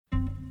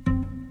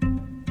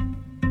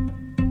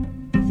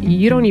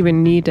you don't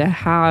even need to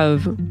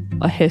have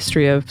a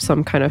history of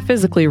some kind of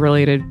physically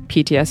related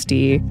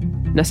PTSD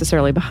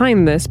necessarily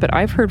behind this, but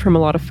I've heard from a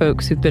lot of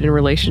folks who've been in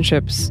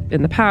relationships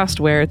in the past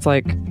where it's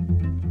like,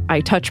 I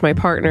touch my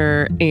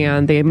partner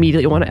and they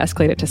immediately want to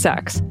escalate it to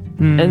sex.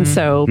 And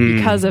so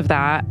because of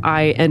that,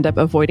 I end up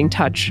avoiding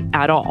touch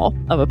at all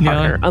of a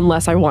partner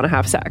unless I want to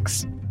have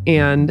sex.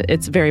 And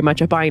it's very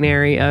much a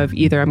binary of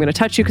either I'm going to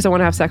touch you because I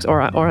want to have sex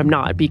or I'm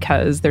not,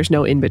 because there's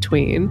no in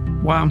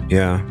between. Wow.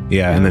 Yeah.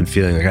 And then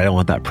feeling like I don't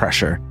want that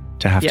pressure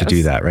to have to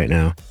do that right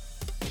now.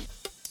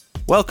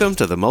 Welcome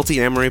to the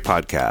Multi-Amory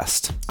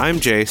Podcast. I'm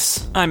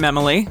Jace. I'm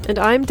Emily. And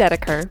I'm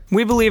Dedeker.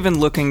 We believe in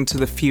looking to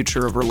the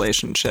future of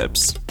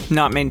relationships,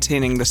 not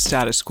maintaining the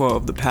status quo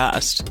of the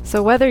past.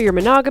 So whether you're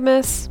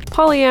monogamous,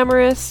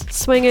 polyamorous,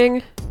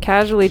 swinging,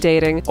 casually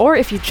dating, or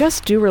if you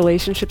just do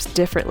relationships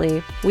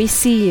differently, we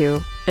see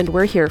you and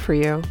we're here for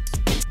you.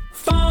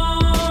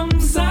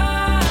 Forms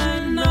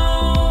I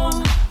know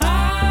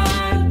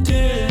I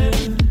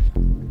did,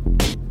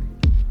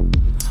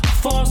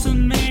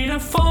 forcing me to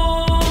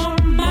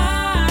form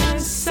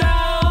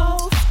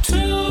myself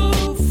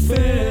to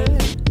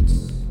fit.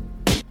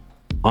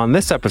 On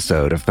this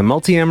episode of the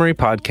Multi-Amory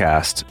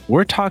Podcast,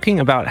 we're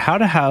talking about how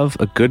to have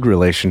a good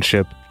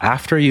relationship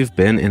after you've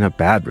been in a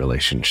bad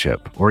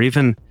relationship, or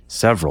even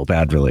several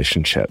bad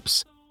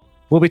relationships.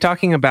 We'll be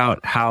talking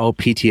about how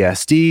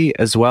PTSD,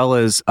 as well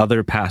as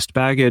other past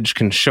baggage,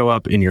 can show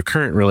up in your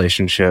current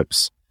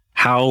relationships,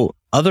 how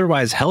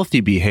otherwise healthy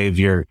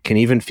behavior can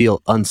even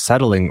feel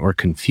unsettling or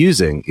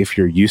confusing if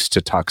you're used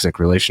to toxic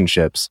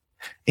relationships,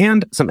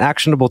 and some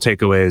actionable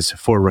takeaways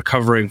for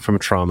recovering from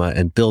trauma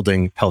and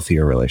building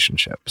healthier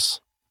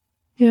relationships.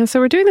 Yeah, so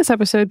we're doing this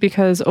episode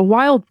because a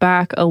while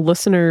back, a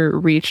listener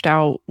reached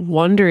out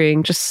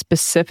wondering just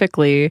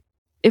specifically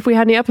if we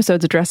had any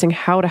episodes addressing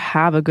how to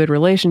have a good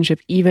relationship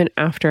even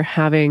after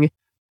having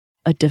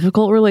a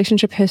difficult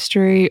relationship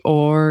history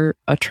or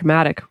a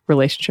traumatic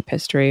relationship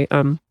history.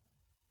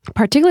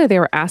 Particularly, they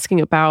were asking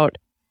about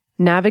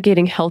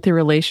navigating healthy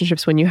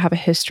relationships when you have a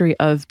history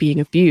of being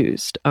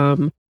abused.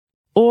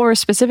 Or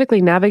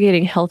specifically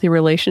navigating healthy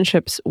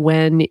relationships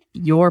when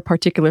your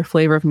particular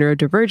flavor of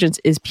neurodivergence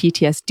is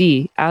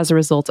PTSD as a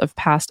result of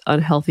past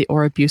unhealthy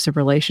or abusive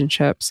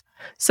relationships.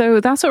 So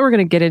that's what we're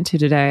going to get into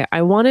today.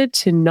 I wanted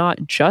to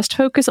not just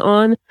focus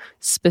on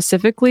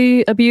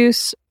specifically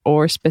abuse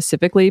or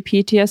specifically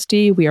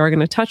PTSD. We are going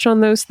to touch on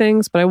those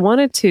things, but I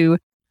wanted to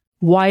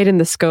widen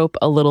the scope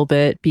a little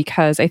bit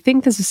because I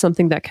think this is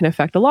something that can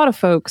affect a lot of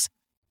folks.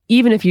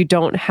 Even if you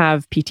don't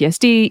have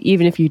PTSD,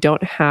 even if you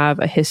don't have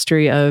a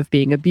history of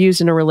being abused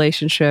in a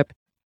relationship,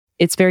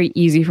 it's very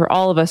easy for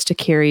all of us to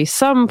carry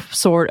some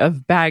sort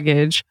of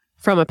baggage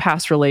from a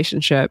past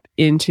relationship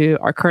into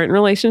our current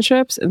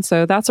relationships. And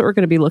so that's what we're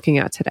going to be looking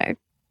at today.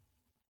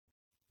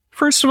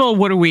 First of all,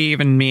 what do we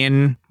even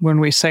mean when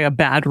we say a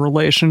bad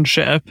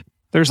relationship?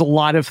 There's a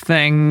lot of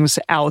things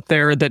out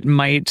there that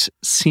might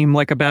seem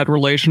like a bad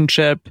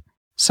relationship,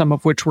 some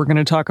of which we're going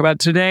to talk about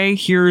today.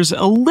 Here's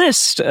a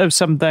list of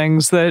some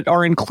things that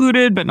are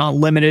included, but not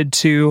limited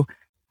to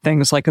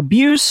things like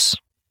abuse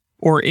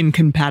or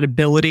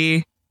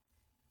incompatibility,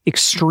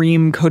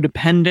 extreme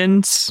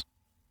codependence,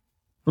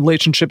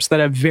 relationships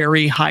that have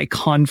very high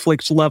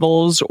conflict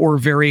levels or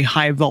very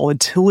high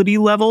volatility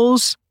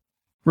levels,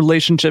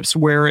 relationships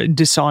where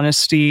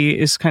dishonesty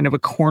is kind of a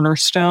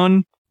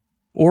cornerstone,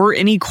 or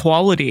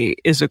inequality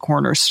is a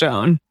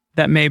cornerstone.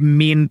 That may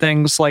mean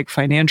things like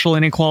financial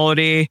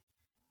inequality,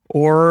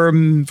 or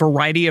a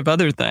variety of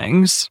other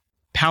things,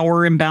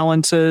 power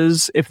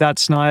imbalances, if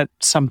that's not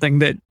something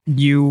that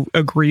you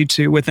agree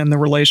to within the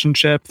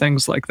relationship,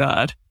 things like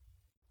that.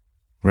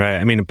 Right.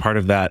 I mean, part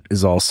of that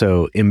is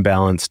also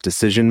imbalanced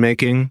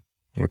decision-making.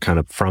 We're kind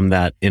of from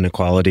that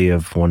inequality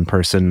of one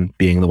person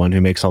being the one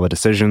who makes all the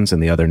decisions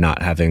and the other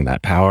not having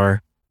that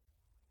power.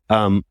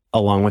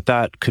 Along with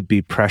that could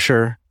be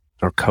pressure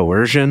or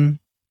coercion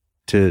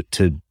to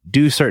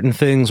do certain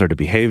things or to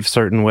behave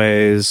certain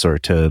ways or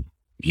to,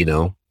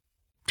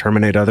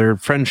 terminate other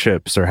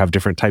friendships or have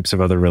different types of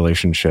other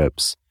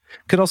relationships.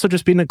 Could also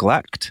just be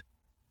neglect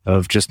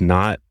of just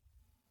not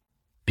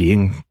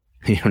being,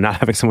 not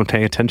having someone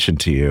paying attention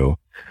to you,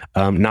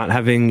 not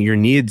having your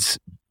needs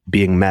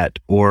being met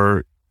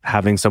or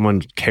having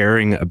someone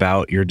caring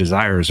about your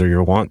desires or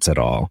your wants at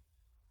all.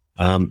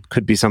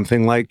 Could be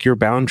something like your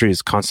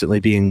boundaries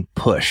constantly being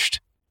pushed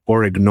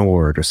or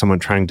ignored, or someone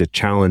trying to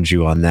challenge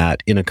you on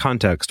that in a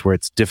context where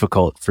it's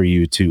difficult for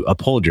you to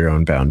uphold your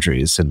own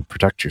boundaries and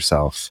protect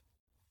yourself.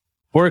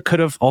 Or it could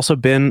have also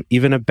been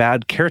even a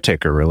bad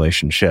caretaker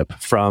relationship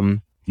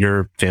from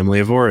your family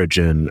of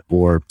origin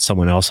or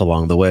someone else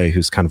along the way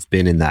who's kind of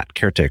been in that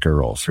caretaker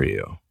role for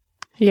you.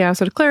 Yeah,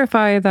 so to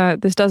clarify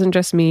that this doesn't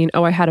just mean,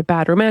 I had a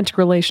bad romantic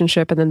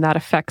relationship and then that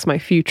affects my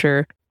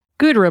future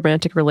good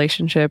romantic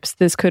relationships.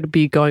 This could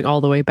be going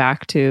all the way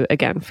back to,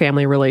 again,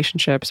 family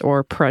relationships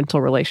or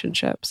parental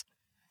relationships.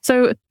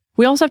 So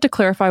we also have to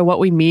clarify what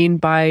we mean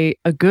by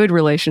a good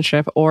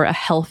relationship or a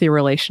healthy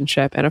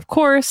relationship. And of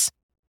course,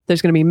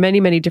 There's going to be many,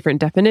 many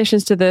different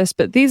definitions to this,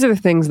 but these are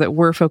the things that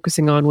we're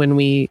focusing on when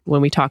we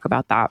talk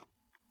about that.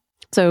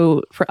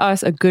 So for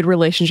us, a good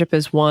relationship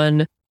is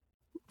one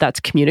that's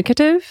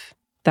communicative,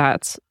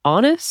 that's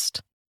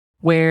honest,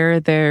 where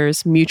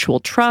there's mutual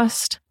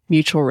trust,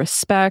 mutual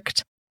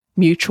respect,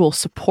 mutual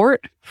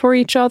support for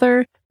each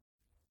other.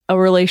 A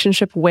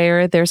relationship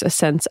where there's a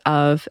sense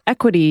of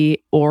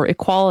equity or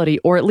equality,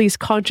 or at least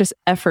conscious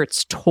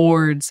efforts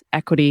towards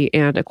equity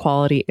and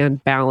equality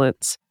and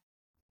balance.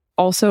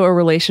 Also, a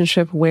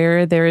relationship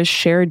where there is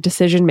shared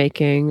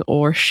decision-making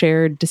or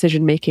shared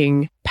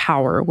decision-making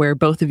power, where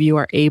both of you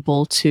are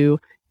able to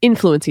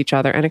influence each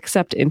other and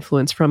accept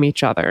influence from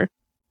each other.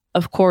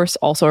 Of course,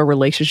 also a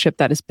relationship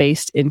that is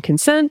based in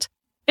consent,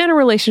 and a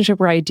relationship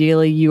where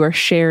ideally you are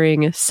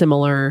sharing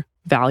similar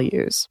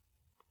values.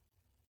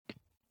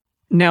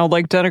 Now,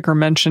 like Dedeker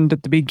mentioned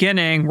at the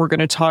beginning, we're going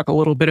to talk a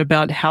little bit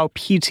about how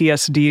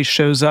PTSD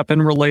shows up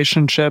in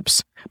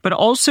relationships, but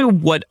also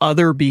what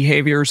other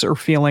behaviors or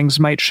feelings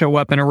might show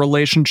up in a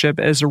relationship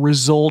as a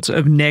result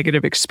of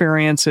negative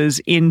experiences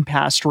in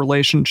past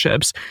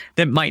relationships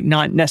that might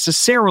not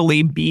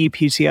necessarily be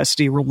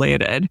PTSD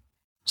related.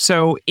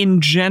 So,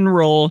 in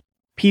general,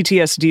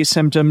 PTSD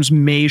symptoms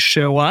may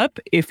show up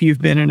if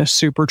you've been in a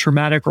super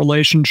traumatic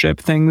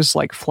relationship, things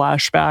like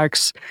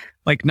flashbacks,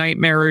 like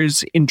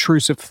nightmares,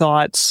 intrusive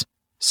thoughts,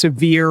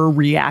 severe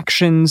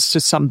reactions to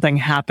something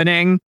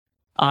happening,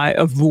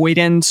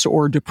 avoidance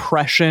or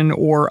depression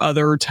or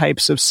other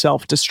types of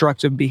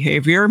self-destructive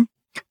behavior.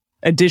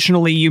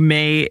 Additionally, you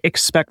may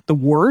expect the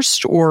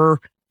worst or,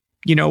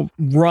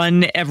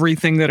 run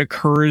everything that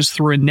occurs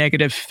through a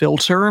negative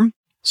filter,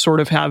 sort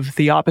of have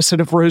the opposite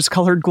of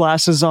rose-colored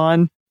glasses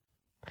on.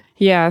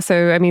 Yeah,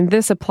 so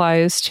this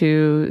applies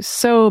to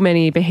so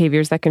many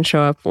behaviors that can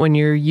show up when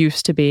you're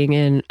used to being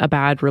in a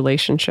bad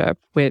relationship,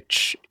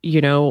 which,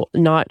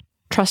 not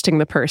trusting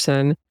the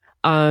person.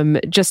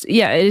 It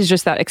is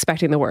just that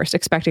expecting the worst,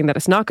 expecting that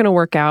it's not going to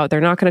work out. They're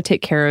not going to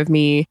take care of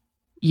me.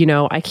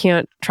 I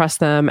can't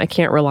trust them. I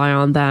can't rely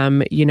on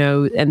them,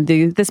 and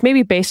this may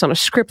be based on a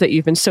script that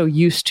you've been so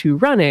used to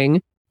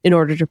running in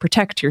order to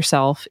protect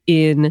yourself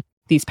in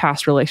these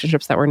past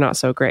relationships that were not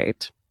so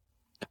great.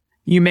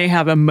 You may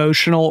have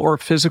emotional or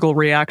physical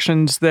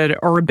reactions that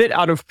are a bit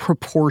out of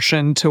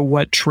proportion to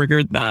what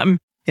triggered them.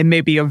 It may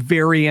be a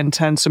very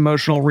intense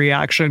emotional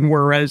reaction,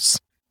 whereas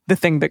the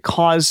thing that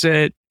caused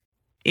it,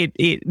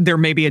 there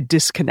may be a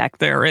disconnect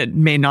there. It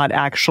may not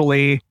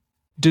actually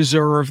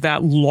deserve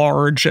that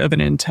large of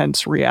an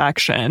intense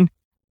reaction.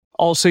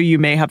 Also, you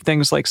may have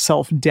things like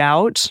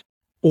self-doubt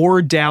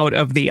or doubt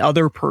of the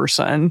other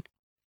person.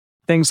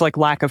 Things like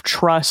lack of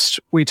trust.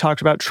 We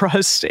talked about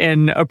trust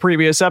in a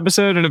previous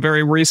episode, in a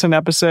very recent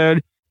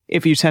episode.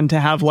 If you tend to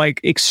have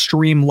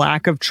extreme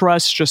lack of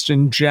trust just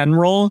in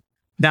general,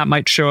 that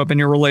might show up in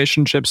your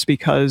relationships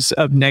because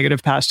of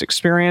negative past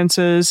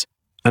experiences.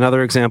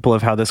 Another example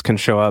of how this can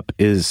show up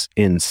is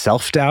in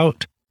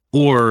self-doubt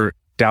or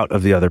doubt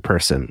of the other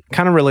person.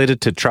 Kind of related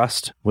to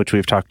trust, which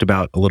we've talked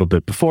about a little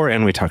bit before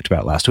and we talked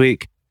about last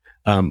week.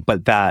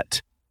 But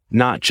that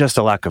not just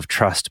a lack of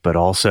trust, but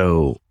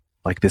also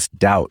this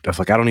doubt of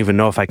I don't even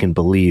know if I can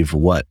believe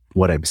what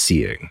I'm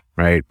seeing,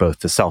 right? Both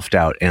the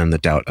self-doubt and the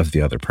doubt of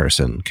the other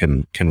person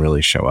can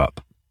really show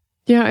up.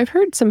 Yeah, I've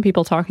heard some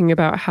people talking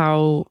about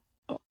how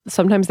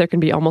sometimes there can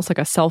be almost like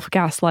a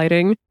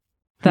self-gaslighting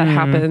that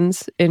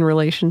happens in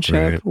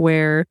relationship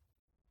where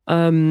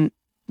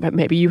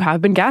maybe you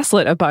have been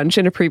gaslit a bunch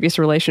in a previous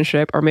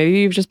relationship, or maybe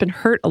you've just been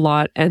hurt a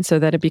lot. And so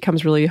that it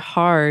becomes really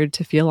hard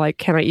to feel like,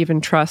 can I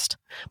even trust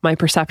my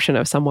perception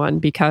of someone?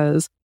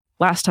 Because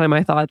last time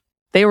I thought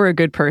they were a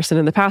good person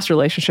in the past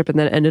relationship and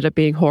then ended up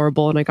being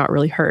horrible and I got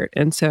really hurt.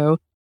 And so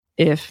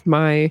if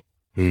my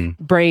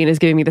brain is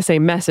giving me the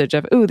same message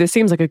of, ooh, this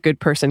seems like a good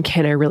person,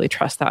 can I really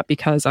trust that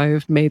because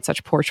I've made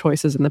such poor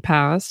choices in the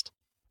past?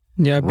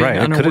 Yeah, being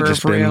unaware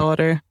of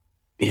reality.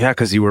 Yeah,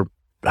 because you were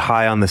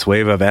high on this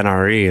wave of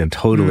NRE and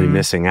totally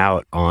missing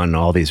out on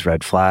all these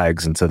red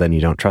flags. And so then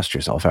you don't trust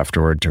yourself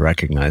afterward to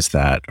recognize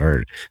that,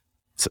 or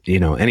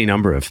any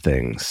number of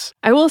things.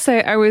 I will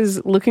say I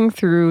was looking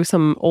through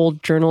some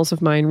old journals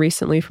of mine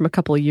recently from a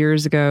couple of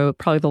years ago,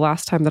 probably the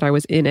last time that I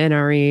was in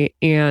NRE.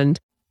 And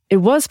it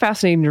was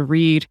fascinating to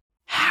read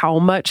how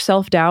much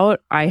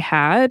self-doubt I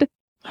had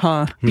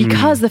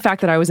because the fact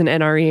that I was in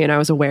NRE and I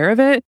was aware of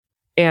it.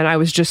 And I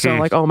was just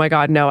so oh my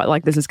God, no,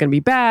 this is going to be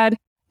bad.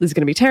 This is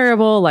going to be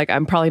terrible.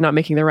 I'm probably not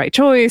making the right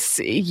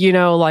choice. I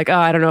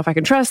don't know if I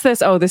can trust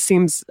this. Oh,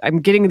 I'm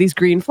getting these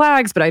green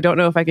flags, but I don't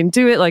know if I can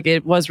do it.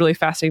 It was really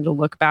fascinating to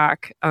look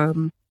back.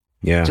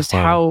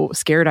 How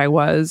scared I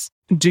was.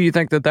 Do you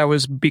think that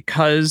was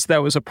because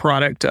that was a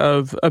product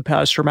of a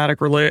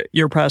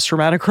your past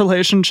traumatic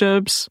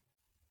relationships?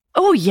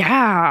 Oh,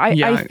 yeah.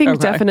 I think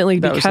definitely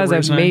because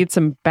I've made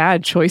some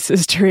bad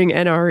choices during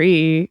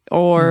NRE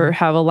or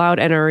have allowed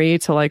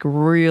NRE to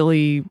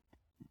really,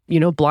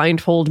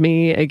 blindfold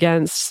me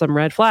against some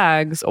red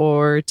flags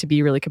or to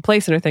be really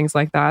complacent or things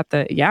like that.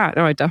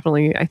 I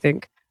definitely, I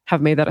think,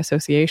 have made that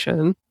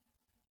association.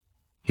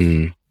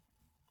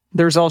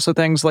 There's also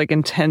things like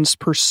intense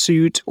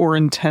pursuit or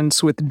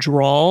intense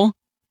withdrawal.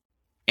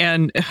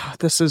 And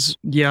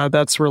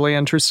that's really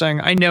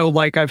interesting. I know,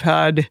 like, I've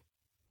had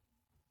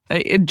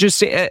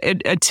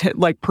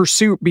like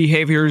pursuit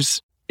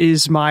behaviors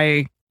is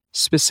my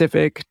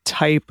specific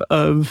type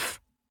of,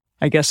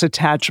 I guess,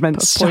 attachment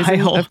Poison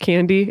style of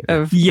candy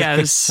of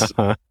Yes.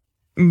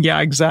 Yeah,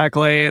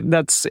 exactly.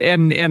 That's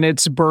and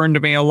it's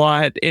burned me a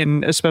lot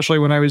especially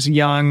when I was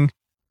young,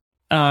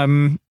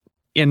 in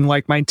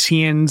like my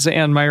teens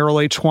and my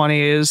early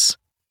 20s.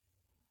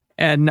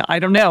 And I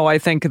don't know, I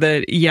think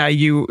that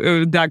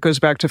that goes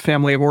back to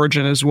family of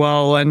origin as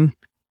well, and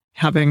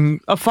having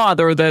a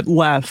father that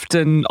left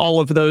and all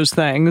of those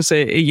things.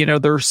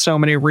 There's so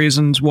many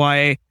reasons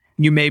why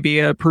you may be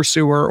a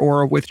pursuer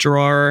or a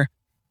withdrawer.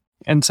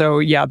 And so,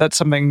 yeah, that's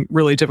something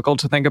really difficult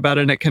to think about,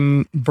 and it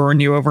can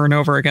burn you over and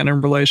over again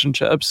in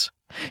relationships.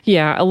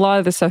 Yeah, a lot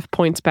of this stuff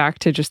points back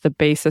to just the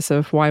basis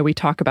of why we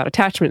talk about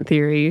attachment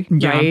theory,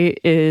 right?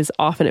 Is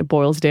often it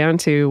boils down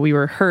to we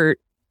were hurt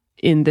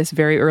in this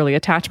very early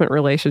attachment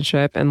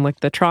relationship, and like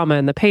the trauma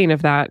and the pain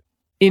of that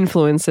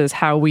influences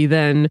how we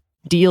then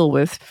deal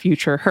with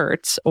future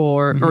hurts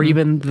or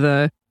even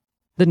the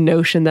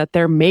notion that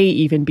there may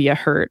even be a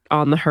hurt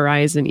on the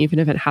horizon, even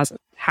if it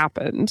hasn't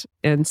happened.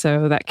 And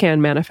so that can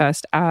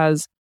manifest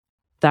as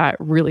that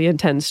really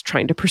intense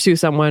trying to pursue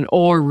someone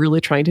or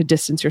really trying to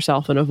distance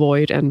yourself and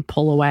avoid and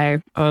pull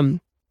away.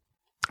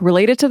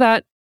 Related to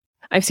that,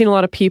 I've seen a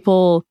lot of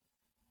people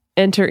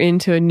enter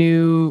into a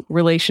new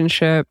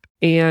relationship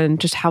and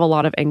just have a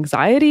lot of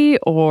anxiety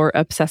or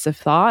obsessive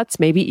thoughts,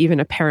 maybe even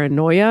a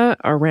paranoia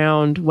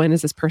around when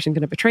is this person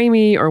going to betray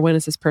me, or when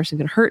is this person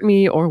going to hurt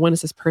me, or when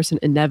is this person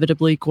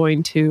inevitably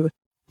going to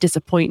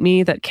disappoint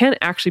me, that can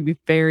actually be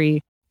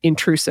very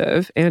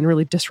intrusive and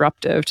really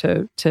disruptive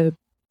to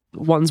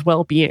one's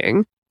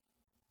well-being.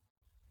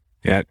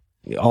 Yeah.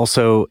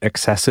 Also,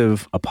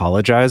 excessive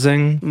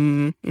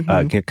apologizing,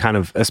 kind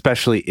of,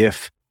 especially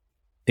if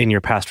in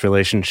your past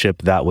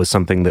relationship that was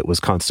something that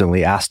was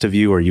constantly asked of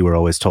you, or you were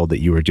always told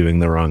that you were doing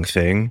the wrong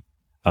thing,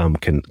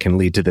 can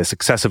lead to this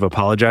excessive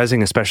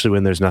apologizing, especially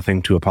when there's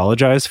nothing to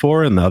apologize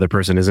for and the other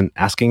person isn't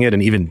asking it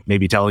and even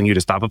maybe telling you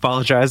to stop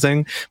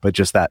apologizing, but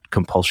just that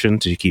compulsion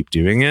to keep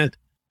doing it.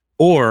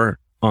 Or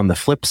on the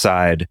flip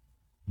side,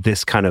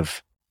 this kind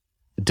of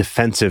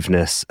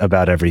defensiveness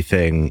about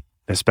everything,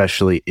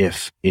 especially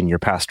if in your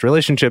past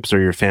relationships or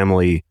your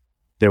family,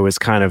 there was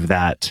kind of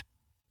that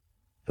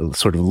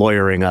sort of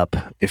lawyering up,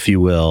 if you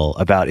will,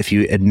 about if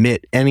you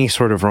admit any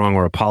sort of wrong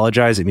or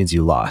apologize, it means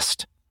you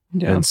lost.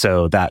 Yeah. And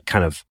so that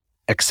kind of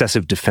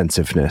excessive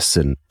defensiveness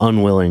and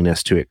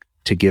unwillingness to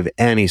give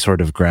any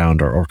sort of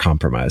ground or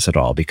compromise at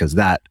all, because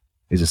that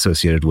is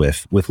associated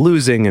with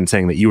losing and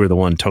saying that you were the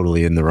one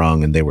totally in the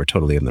wrong and they were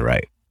totally in the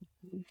right.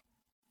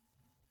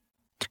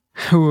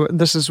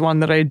 This is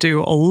one that I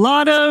do a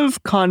lot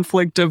of: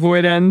 conflict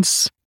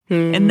avoidance.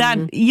 And that,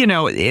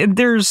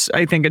 there's,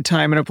 I think, a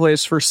time and a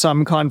place for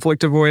some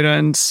conflict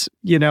avoidance,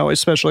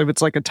 especially if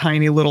it's like a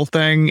tiny little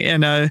thing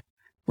in a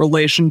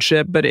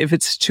relationship. But if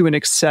it's to an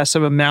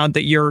excessive amount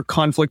that you're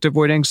conflict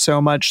avoiding so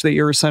much that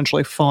you're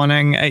essentially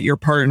fawning at your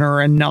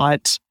partner and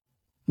not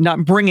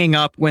bringing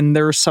up when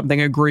there's something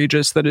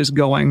egregious that is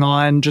going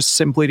on, just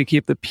simply to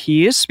keep the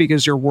peace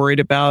because you're worried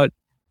about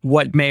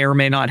what may or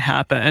may not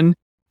happen,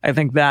 I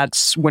think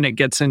that's when it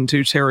gets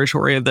into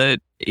territory that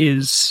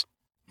is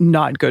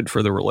not good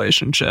for the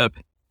relationship.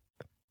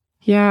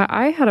 Yeah,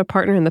 I had a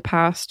partner in the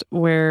past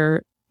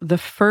where the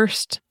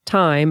first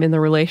time in the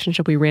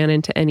relationship we ran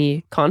into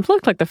any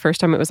conflict, like the first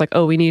time it was like,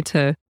 oh, we need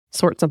to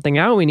sort something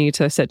out. We need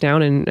to sit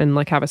down and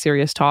like have a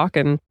serious talk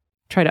and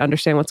try to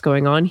understand what's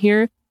going on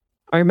here.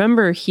 I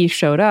remember he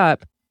showed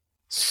up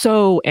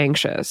so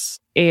anxious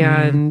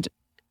and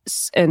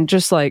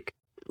just like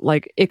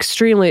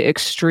extremely,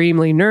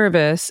 extremely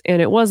nervous.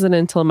 And it wasn't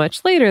until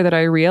much later that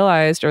I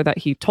realized, or that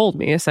he told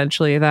me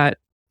essentially, that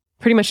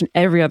pretty much in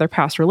every other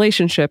past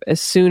relationship,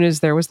 as soon as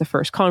there was the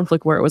first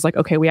conflict where it was like,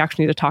 okay, we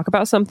actually need to talk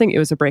about something, it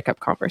was a breakup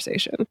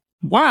conversation.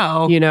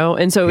 Wow.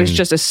 And so it was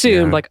just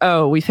assumed like,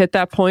 oh, we've hit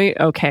that point.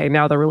 Okay,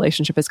 now the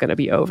relationship is going to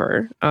be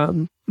over.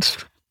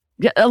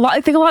 Yeah, I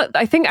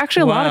think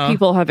actually a lot of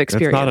people have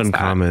experienced that. It's not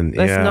uncommon.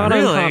 That's not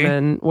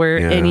uncommon, where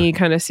any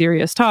kind of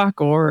serious talk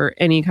or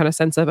any kind of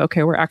sense of,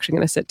 okay, we're actually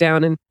going to sit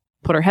down and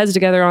put our heads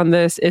together on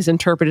this is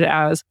interpreted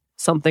as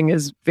something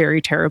is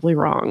very terribly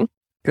wrong.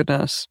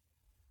 Goodness.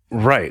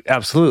 Right,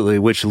 absolutely,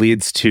 which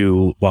leads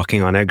to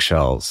walking on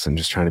eggshells and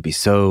just trying to be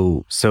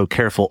so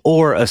careful,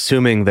 or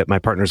assuming that my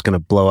partner's going to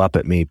blow up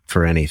at me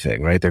for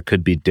anything, right? There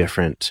could be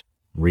different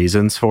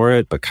reasons for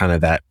it, but kind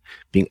of that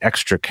being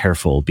extra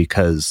careful,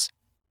 because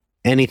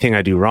anything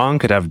I do wrong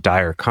could have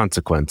dire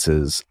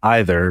consequences,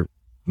 either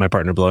my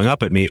partner blowing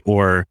up at me,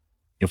 or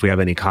if we have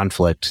any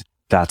conflict,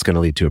 that's going to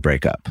lead to a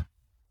breakup.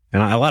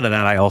 And a lot of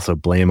that I also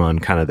blame on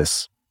kind of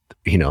this,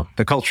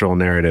 the cultural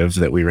narrative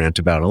that we rant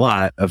about a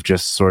lot, of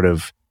just sort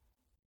of,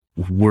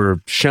 we're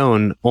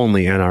shown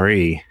only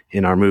NRE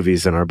in our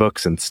movies and our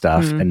books and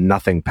stuff, and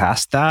nothing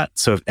past that.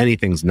 So if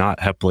anything's not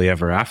happily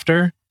ever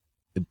after,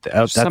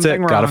 That's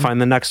Something it. Got to wrong.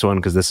 find the next one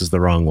because this is the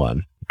wrong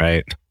one,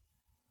 right?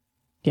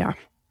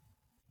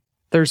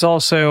 There's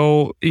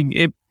also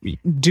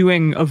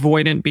doing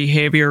avoidant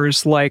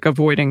behaviors like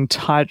avoiding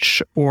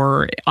touch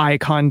or eye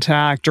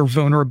contact or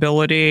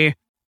vulnerability,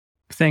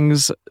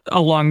 things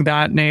along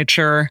that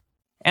nature.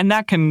 And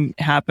that can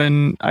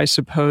happen, I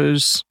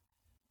suppose,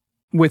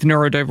 with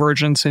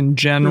neurodivergence in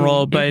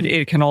general, but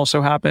it can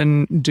also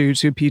happen due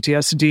to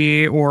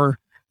PTSD or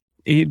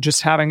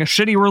just having a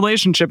shitty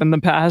relationship in the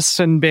past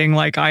and being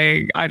like,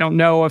 I don't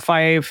know if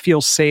I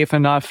feel safe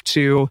enough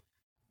to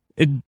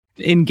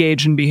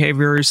engage in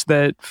behaviors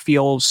that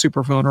feel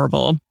super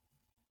vulnerable.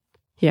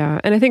 Yeah.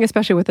 And I think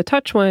especially with the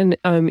touch one,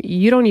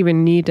 you don't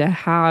even need to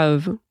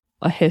have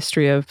a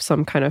history of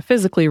some kind of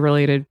physically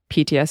related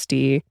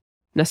PTSD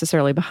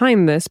necessarily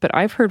behind this. But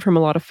I've heard from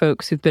a lot of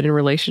folks who've been in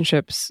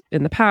relationships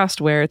in the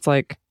past where it's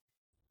like,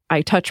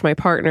 I touch my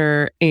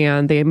partner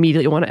and they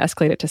immediately want to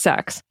escalate it to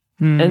sex.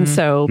 And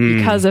so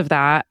because of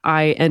that,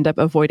 I end up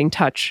avoiding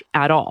touch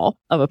at all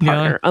of a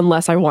partner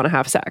unless I want to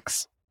have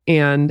sex.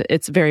 And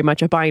it's very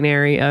much a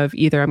binary of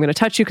either I'm going to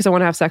touch you because I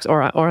want to have sex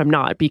or I'm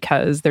not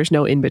because there's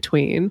no in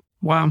between.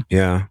 Wow.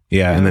 Yeah.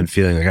 And then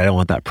feeling like I don't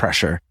want that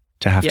pressure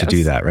to have to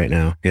do that right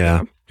now.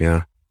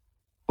 Yeah.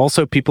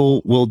 Also,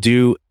 people will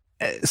do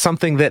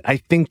something that I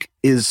think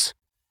is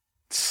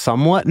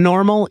somewhat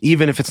normal,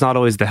 even if it's not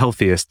always the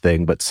healthiest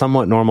thing, but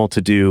somewhat normal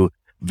to do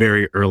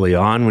very early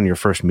on when you're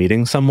first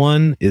meeting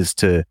someone, is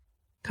to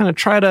kind of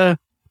try to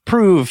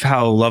prove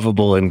how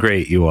lovable and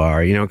great you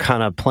are,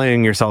 kind of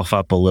playing yourself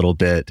up a little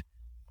bit.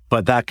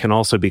 But that can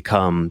also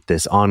become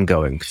this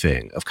ongoing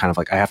thing of kind of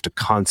like, I have to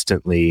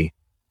constantly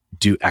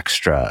do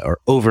extra or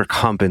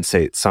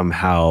overcompensate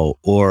somehow,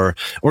 or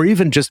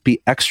even just be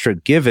extra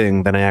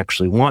giving than I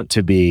actually want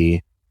to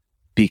be,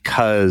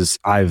 because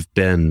I've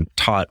been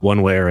taught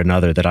one way or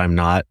another that I'm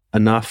not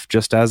enough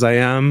just as I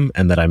am,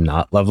 and that I'm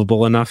not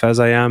lovable enough as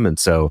I am. And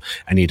so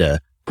I need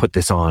to put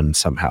this on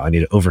somehow. I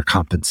need to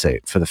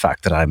overcompensate for the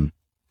fact that I'm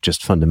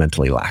just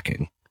fundamentally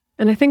lacking.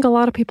 And I think a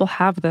lot of people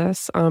have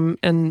this.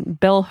 And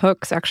Bell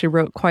Hooks actually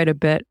wrote quite a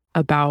bit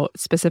about,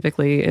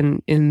 specifically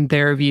in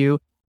their view,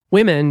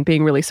 women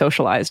being really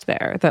socialized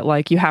there, that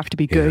like, you have to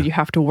be good, you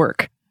have to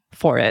work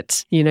for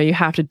it. You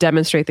have to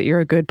demonstrate that you're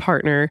a good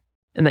partner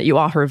and that you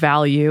offer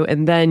value,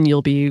 and then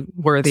you'll be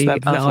worthy It's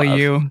that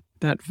value. Of love.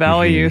 That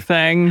value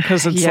thing,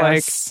 because it's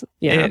like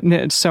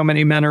so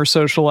many men are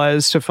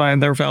socialized to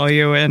find their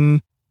value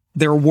in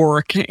their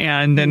work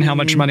and in how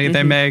much money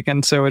they make,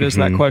 and so it is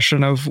that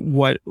question of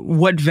what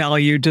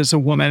value does a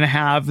woman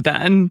have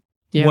then?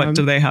 What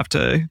do they have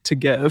to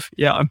give?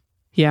 Yeah.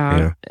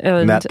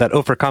 And that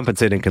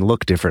overcompensating can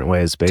look different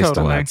ways based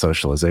on that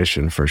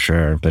socialization, for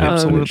sure, but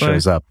it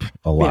shows up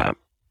a lot.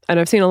 And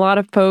I've seen a lot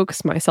of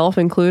folks, myself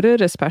included,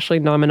 especially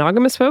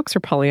non-monogamous folks or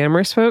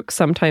polyamorous folks,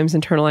 sometimes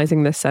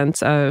internalizing this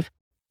sense of,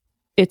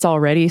 it's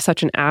already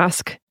such an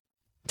ask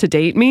to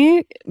date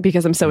me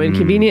because I'm so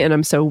inconvenient and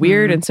I'm so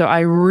weird. And so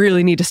I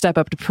really need to step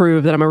up to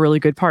prove that I'm a really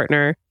good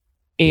partner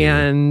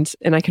and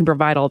I can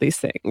provide all these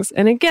things.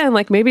 And again,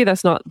 like, maybe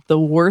that's not the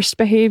worst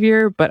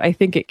behavior, but I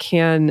think it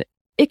can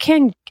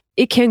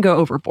go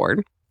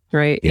overboard,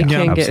 right? It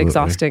can get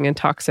exhausting and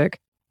toxic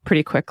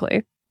pretty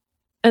quickly.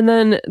 And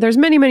then there's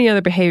many, many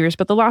other behaviors,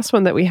 but the last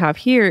one that we have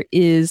here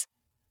is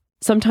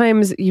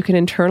sometimes you can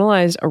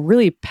internalize a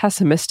really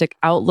pessimistic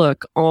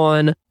outlook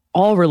on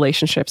all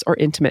relationships or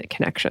intimate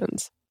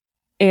connections.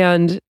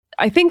 And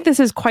I think this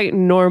is quite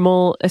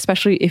normal,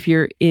 especially if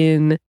you're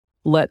in,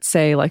 let's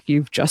say, like,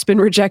 you've just been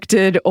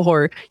rejected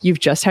or you've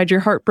just had your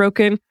heart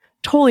broken.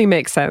 Totally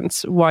makes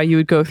sense why you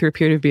would go through a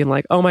period of being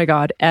like, oh my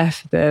God,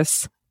 F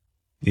this.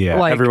 Yeah,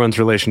 like, everyone's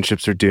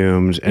relationships are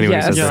doomed. Anyone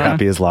who says they're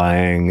happy is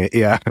lying.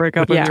 Yeah. Break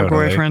up with your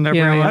boyfriend,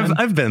 everyone.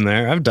 I've been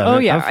there. I've done it. Oh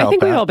yeah, I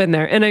think we've all been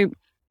there. And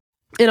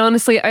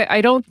honestly, I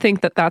don't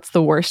think that that's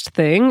the worst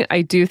thing.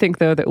 I do think,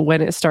 though, that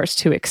when it starts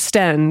to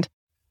extend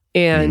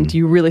and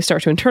you really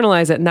start to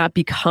internalize it, and that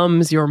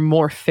becomes your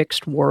more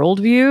fixed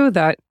worldview,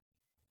 that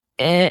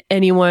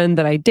anyone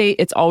that I date,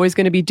 it's always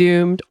going to be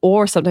doomed,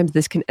 or sometimes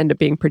this can end up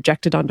being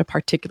projected onto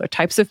particular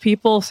types of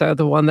people. So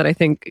the one that I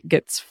think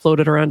gets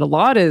floated around a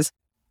lot is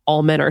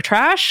all men are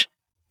trash.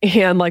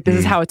 And like, this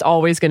is how it's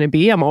always going to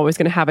be. I'm always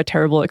going to have a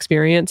terrible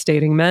experience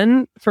dating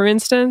men, for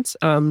instance.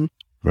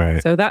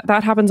 Right. So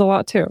that happens a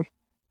lot too.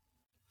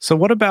 So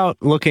what about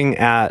looking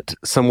at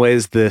some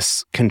ways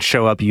this can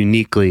show up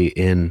uniquely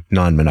in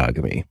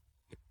non-monogamy?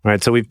 All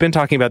right. So we've been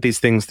talking about these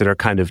things that are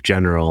kind of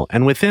general,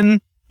 and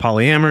within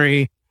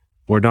polyamory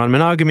or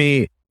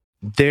non-monogamy,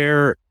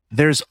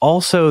 there's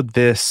also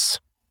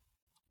this,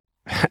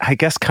 I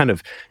guess, kind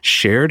of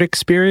shared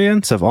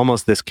experience of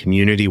almost this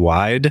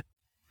community-wide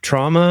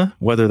trauma,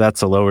 whether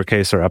that's a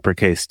lowercase or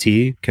uppercase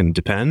T, can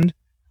depend.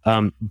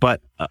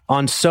 But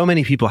on so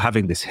many people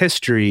having this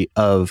history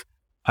of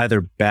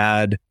either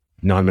bad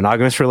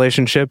non-monogamous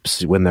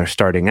relationships when they're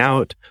starting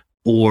out,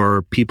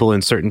 or people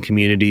in certain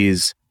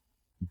communities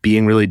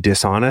being really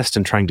dishonest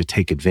and trying to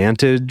take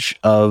advantage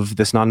of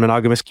this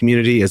non-monogamous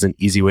community as an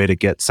easy way to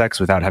get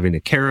sex without having to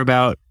care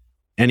about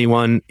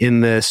anyone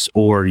in this,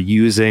 or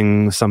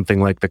using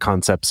something like the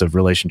concepts of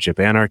relationship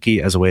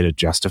anarchy as a way to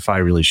justify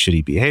really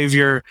shitty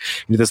behavior.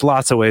 There's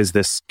lots of ways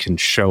this can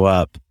show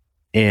up,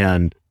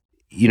 and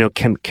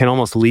can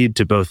almost lead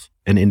to both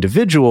an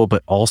individual,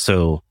 but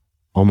also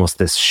almost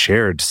this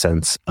shared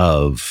sense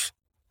of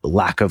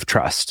lack of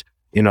trust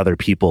in other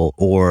people,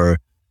 or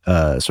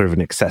sort of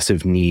an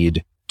excessive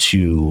need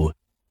to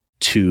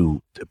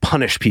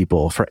punish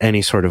people for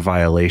any sort of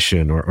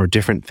violation, or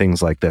different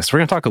things like this. We're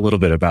going to talk a little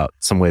bit about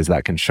some ways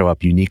that can show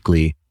up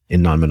uniquely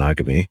in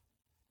non-monogamy.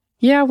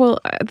 Yeah, well,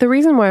 the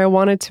reason why I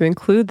wanted to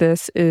include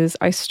this is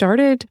I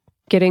started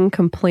getting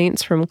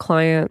complaints from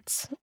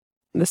clients.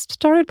 This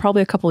started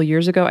probably a couple of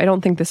years ago. I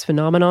don't think this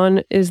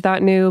phenomenon is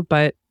that new,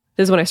 but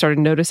this is when I started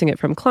noticing it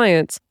from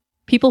clients.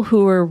 People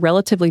who were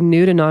relatively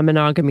new to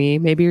non-monogamy,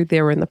 maybe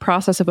they were in the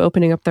process of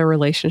opening up their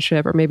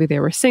relationship, or maybe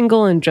they were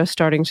single and just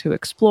starting to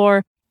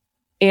explore.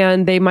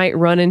 And they might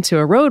run into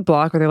a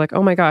roadblock where they're like,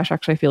 oh my gosh,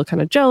 actually I feel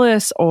kind of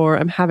jealous, or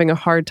I'm having a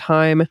hard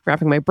time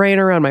wrapping my brain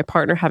around my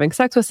partner having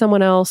sex with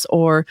someone else,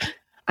 or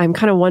I'm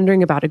kind of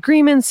wondering about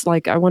agreements.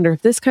 Like, I wonder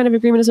if this kind of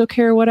agreement is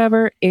okay or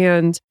whatever.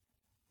 And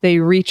they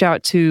reach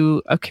out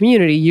to a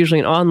community, usually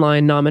an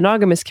online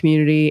non-monogamous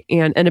community,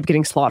 and end up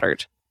getting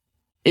slaughtered,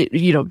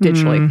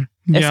 digitally.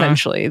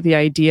 Essentially, the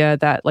idea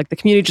that like the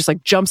community just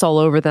like jumps all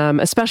over them,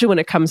 especially when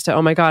it comes to,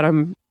 oh my God,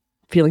 I'm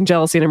feeling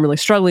jealousy and I'm really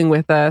struggling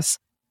with this.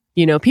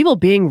 People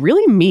being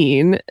really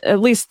mean, at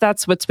least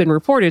that's what's been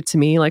reported to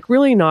me, like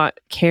really not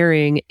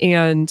caring.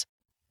 And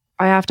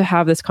I have to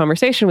have this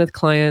conversation with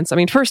clients. I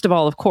mean, first of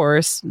all, of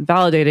course,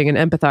 validating and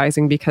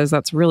empathizing, because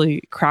that's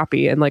really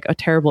crappy and like a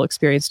terrible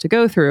experience to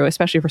go through,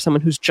 especially for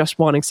someone who's just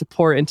wanting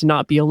support and to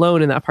not be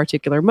alone in that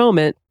particular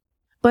moment.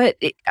 But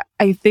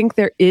I think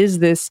there is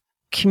this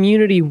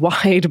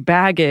community-wide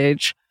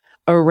baggage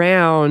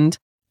around,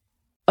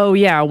 oh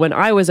yeah, when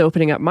I was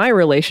opening up my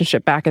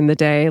relationship back in the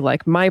day,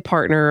 like my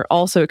partner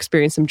also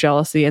experienced some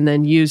jealousy and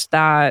then used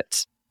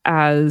that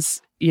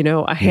as,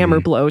 a hammer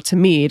blow to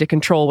me to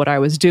control what I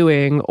was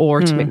doing, or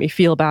to make me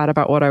feel bad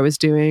about what I was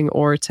doing,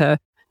 or to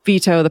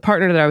veto the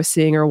partner that I was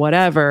seeing or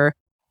whatever.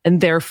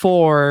 And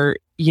therefore,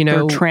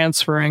 they're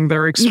transferring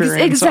their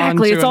experience.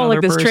 Exactly. It's all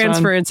like this person.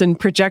 transference and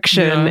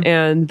projection.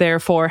 Yeah. And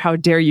therefore, how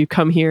dare you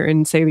come here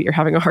and say that you're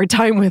having a hard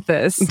time with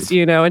this,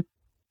 and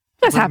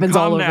this happens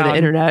all over the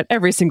internet,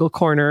 every single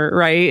corner,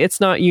 right? It's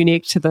not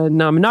unique to the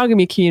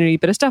non-monogamy community,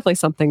 but it's definitely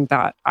something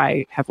that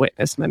I have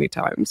witnessed many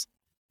times.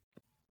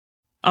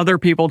 Other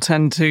people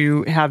tend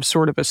to have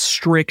sort of a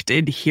strict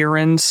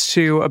adherence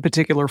to a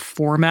particular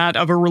format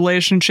of a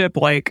relationship,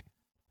 like,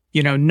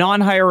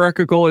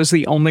 non-hierarchical is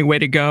the only way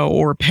to go,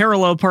 or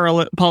parallel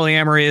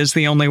polyamory is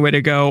the only way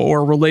to go,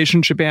 or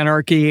relationship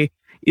anarchy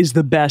is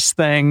the best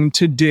thing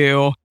to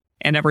do,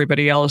 and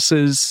everybody else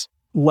is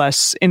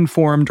less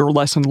informed or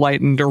less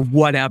enlightened or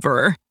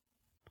whatever.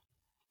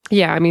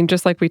 Yeah, I mean,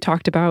 just like we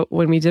talked about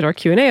when we did our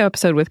Q&A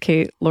episode with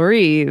Kate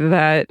Laurie,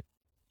 that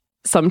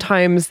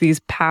sometimes these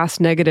past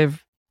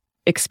negative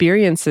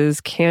experiences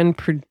can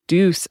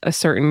produce a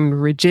certain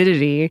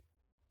rigidity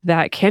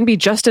that can be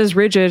just as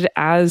rigid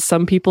as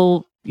some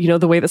people,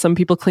 the way that some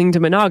people cling to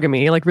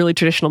monogamy, like really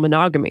traditional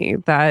monogamy,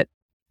 that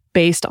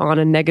based on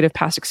a negative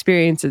past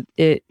experience,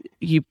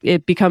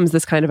 it becomes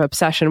this kind of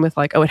obsession with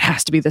like, oh, it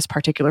has to be this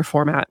particular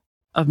format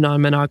of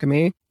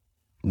non-monogamy.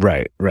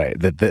 Right.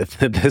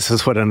 This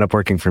is what ended up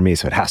working for me,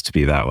 so it has to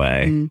be that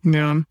way.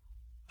 Yeah.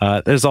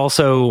 There's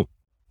also,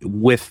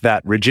 with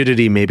that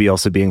rigidity, maybe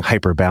also being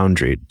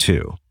hyper-boundaried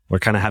too. We're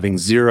kind of having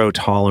zero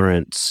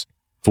tolerance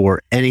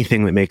for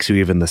anything that makes you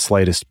even the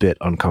slightest bit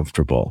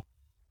uncomfortable.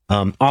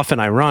 Often,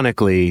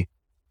 ironically,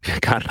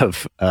 kind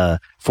of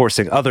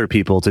forcing other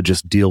people to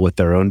just deal with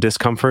their own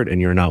discomfort, and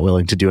you're not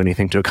willing to do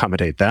anything to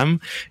accommodate them.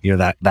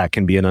 That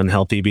can be an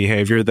unhealthy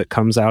behavior that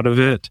comes out of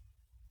it.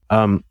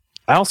 I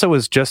also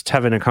was just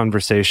having a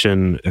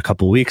conversation a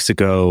couple weeks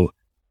ago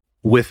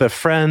with a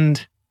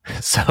friend.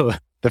 So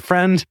the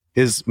friend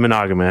is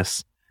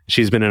monogamous.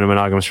 She's been in a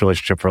monogamous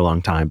relationship for a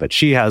long time, but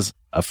she has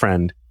a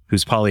friend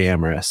who's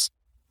polyamorous,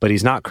 but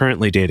he's not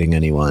currently dating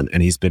anyone,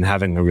 and he's been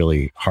having a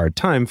really hard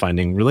time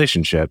finding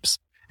relationships,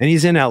 and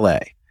he's in LA.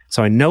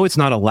 So I know it's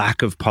not a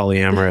lack of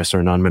polyamorous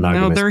or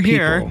non-monogamous no, they're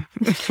people.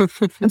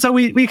 Here. And so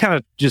we kind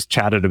of just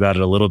chatted about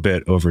it a little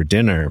bit over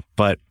dinner,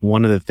 but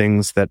one of the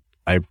things that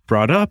I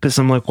brought up is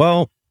I'm like,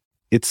 well,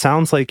 it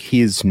sounds like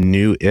he's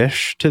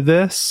new-ish to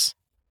this,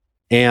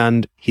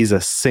 and he's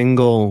a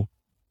single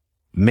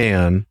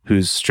man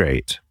who's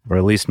straight, or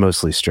at least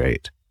mostly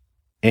straight.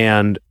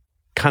 And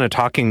kind of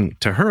talking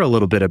to her a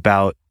little bit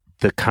about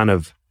the kind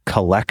of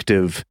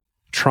collective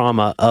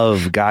trauma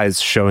of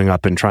guys showing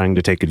up and trying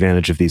to take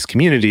advantage of these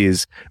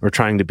communities or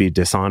trying to be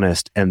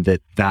dishonest, and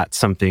that's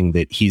something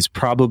that he's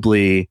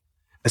probably,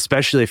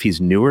 especially if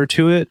he's newer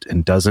to it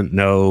and doesn't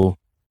know,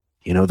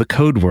 the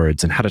code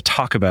words and how to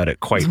talk about it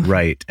quite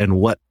right, and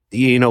what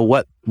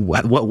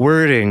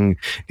wording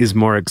is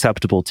more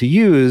acceptable to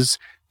use,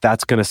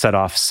 that's going to set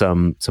off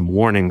some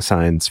warning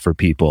signs for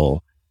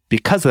people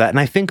because of that. And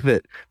I think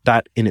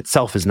that in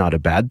itself is not a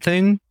bad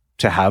thing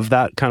to have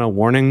that kind of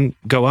warning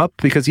go up,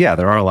 because yeah,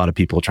 there are a lot of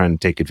people trying to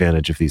take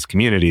advantage of these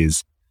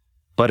communities,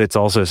 but it's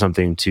also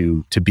something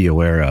to be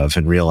aware of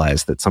and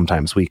realize that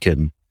sometimes we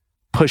can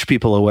push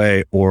people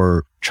away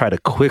or try to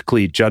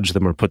quickly judge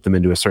them or put them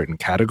into a certain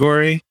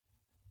category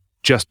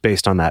just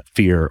based on that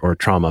fear or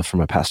trauma from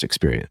a past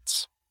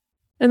experience.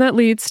 And that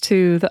leads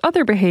to the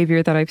other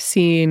behavior that I've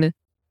seen,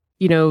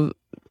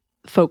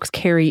 folks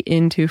carry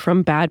into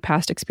from bad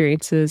past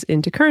experiences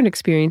into current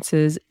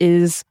experiences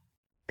is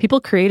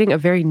people creating a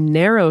very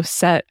narrow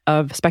set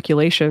of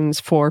speculations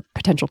for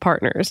potential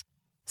partners.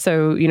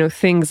 So,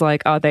 things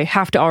like they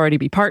have to already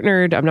be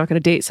partnered. I'm not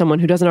going to date someone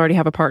who doesn't already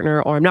have a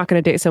partner, or I'm not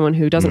going to date someone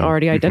who doesn't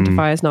already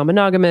identify as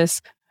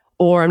non-monogamous,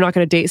 or I'm not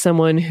going to date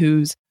someone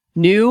who's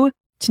new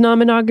to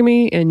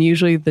non-monogamy. And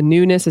usually the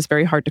newness is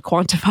very hard to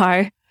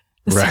quantify.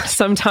 Right.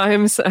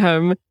 Sometimes,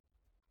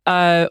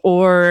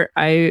 or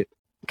I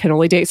can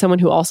only date someone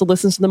who also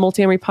listens to the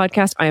Multiamory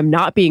podcast. I am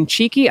not being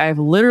cheeky. I've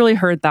literally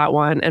heard that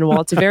one. And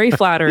while it's very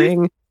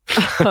flattering,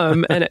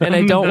 and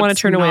I don't want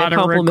to turn away a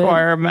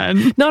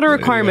compliment. Not a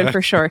requirement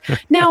for sure.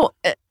 Now,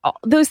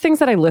 those things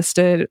that I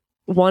listed,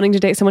 wanting to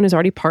date someone who's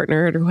already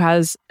partnered or who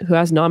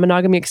has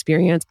non-monogamy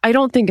experience, I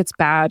don't think it's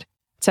bad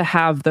to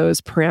have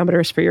those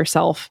parameters for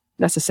yourself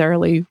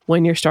necessarily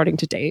when you're starting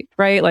to date,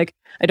 right? Like,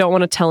 I don't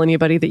want to tell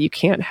anybody that you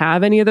can't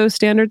have any of those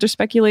standards or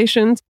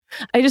speculations.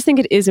 I just think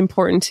it is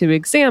important to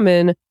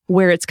examine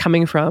where it's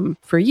coming from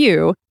for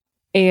you,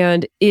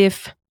 and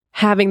if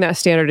having that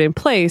standard in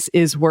place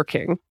is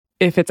working,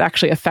 if it's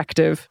actually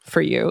effective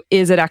for you.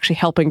 Is it actually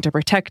helping to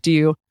protect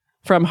you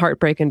from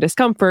heartbreak and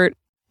discomfort,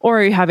 or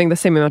are you having the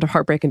same amount of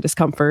heartbreak and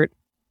discomfort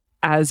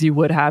as you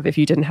would have if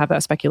you didn't have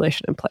that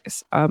speculation in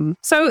place?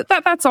 So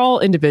that's all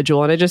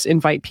individual, and I just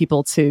invite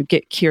people to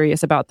get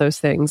curious about those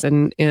things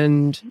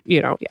and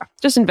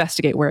just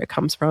investigate where it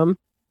comes from.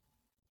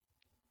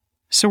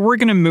 So we're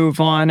going to move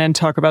on and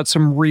talk about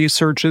some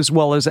research as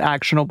well as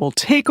actionable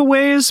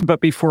takeaways. But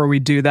before we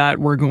do that,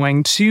 we're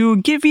going to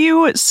give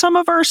you some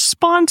of our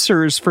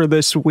sponsors for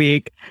this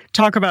week,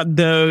 talk about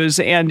those,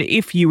 and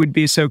if you would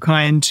be so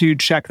kind to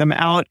check them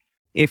out.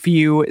 If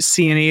you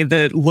see any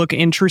that look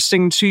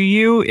interesting to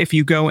you, if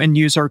you go and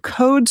use our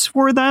codes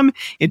for them,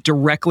 it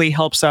directly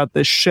helps out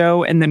this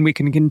show, and then we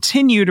can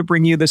continue to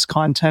bring you this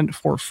content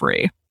for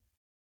free.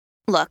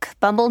 Look,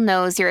 Bumble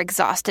knows you're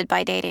exhausted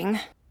by dating.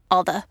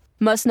 All the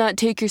must not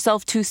take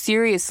yourself too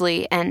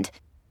seriously and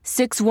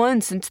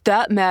 6'1" since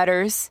that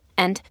matters.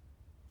 And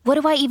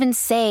what do I even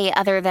say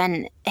other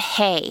than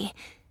hey?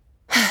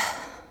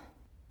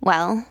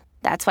 Well,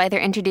 that's why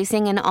they're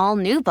introducing an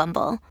all-new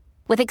Bumble.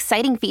 With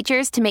exciting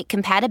features to make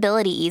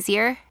compatibility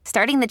easier,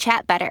 starting the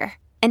chat better,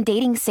 and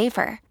dating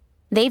safer.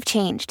 They've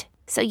changed,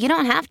 so you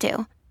don't have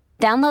to.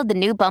 Download the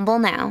new Bumble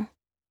now.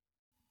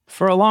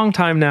 For a long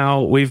time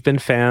now, we've been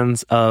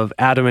fans of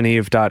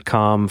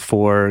AdamandEve.com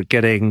for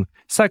getting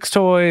sex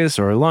toys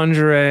or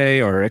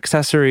lingerie or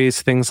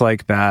accessories, things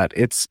like that.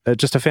 It's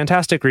just a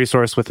fantastic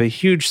resource with a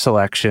huge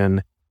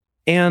selection.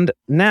 And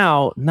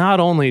now, not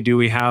only do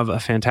we have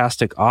a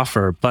fantastic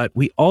offer, but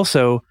we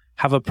also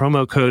have a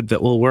promo code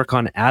that will work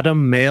on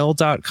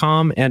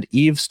AdamMail.com and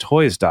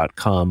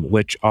EvesToys.com,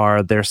 which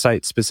are their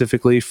sites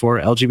specifically for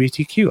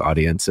LGBTQ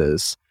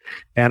audiences.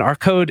 And our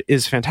code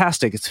is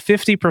fantastic. It's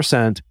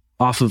 50%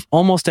 off of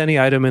almost any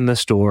item in the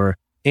store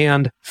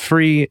and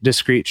free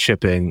discreet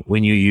shipping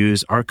when you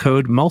use our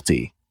code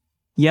MULTI.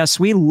 Yes,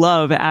 we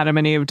love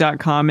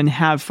AdamandEve.com and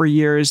have for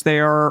years. They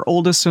are our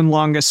oldest and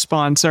longest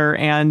sponsor,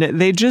 and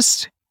they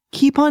just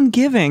keep on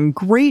giving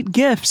great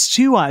gifts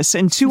to us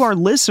and to our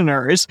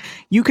listeners.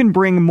 You can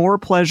bring more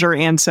pleasure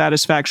and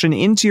satisfaction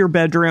into your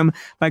bedroom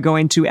by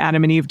going to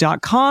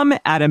AdamandEve.com,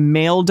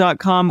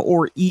 AdamMail.com,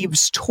 or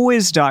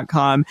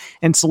EvesToys.com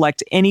and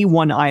select any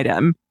one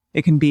item.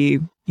 It can be,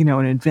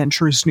 an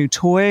adventurous new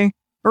toy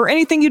or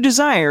anything you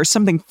desire,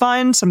 something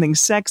fun, something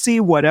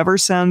sexy, whatever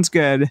sounds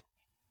good.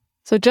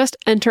 So just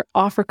enter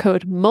offer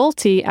code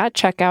MULTI at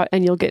checkout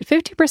and you'll get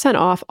 50%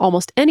 off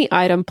almost any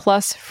item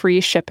plus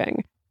free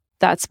shipping.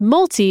 That's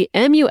MULTI,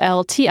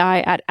 M-U-L-T-I,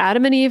 at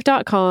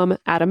AdamandEve.com,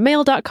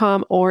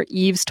 AdamMail.com, or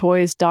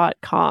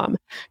EvesToys.com.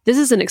 This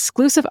is an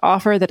exclusive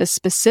offer that is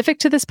specific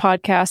to this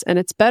podcast, and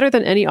it's better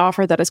than any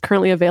offer that is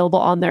currently available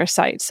on their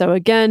site. So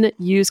again,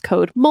 use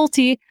code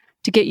MULTI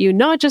to get you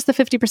not just the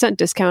 50%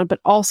 discount, but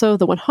also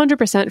the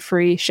 100%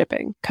 free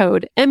shipping.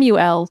 Code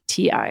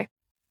MULTI.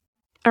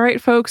 All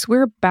right, folks,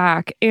 we're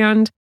back,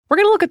 and we're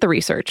going to look at the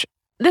research.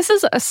 This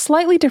is a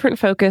slightly different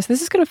focus.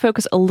 This is going to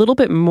focus a little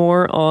bit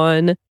more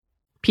on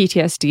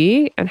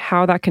PTSD and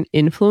how that can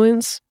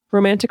influence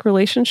romantic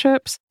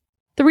relationships.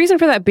 The reason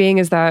for that being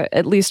is that,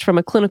 at least from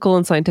a clinical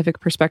and scientific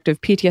perspective,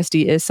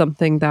 PTSD is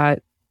something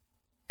that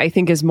I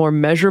think is more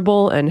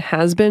measurable and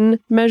has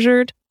been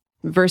measured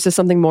versus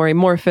something more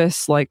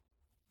amorphous like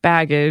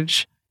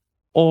baggage,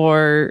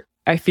 or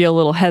I feel a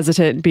little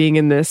hesitant being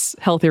in this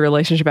healthy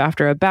relationship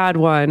after a bad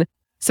one.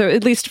 So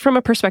at least from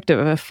a perspective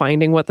of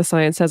finding what the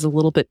science says, a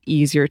little bit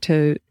easier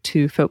to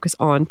focus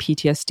on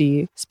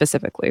PTSD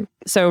specifically.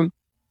 So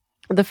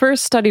the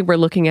first study we're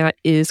looking at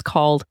is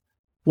called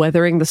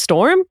Weathering the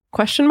Storm, ?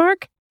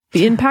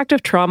 The Impact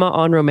of Trauma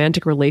on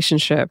Romantic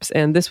Relationships.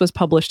 And this was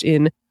published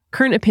in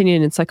Current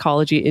Opinion in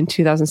Psychology in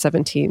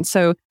 2017.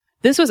 So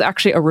this was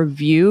actually a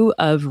review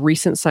of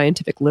recent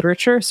scientific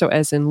literature. So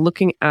as in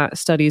looking at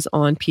studies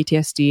on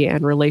PTSD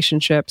and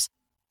relationships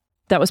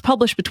that was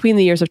published between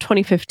the years of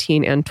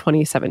 2015 and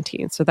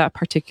 2017. So that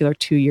particular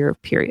 2-year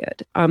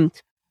period.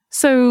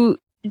 So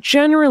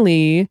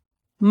generally,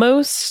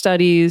 most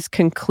studies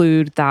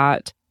conclude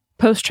that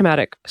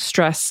post-traumatic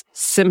stress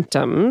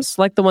symptoms,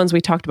 like the ones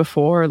we talked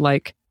before,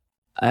 like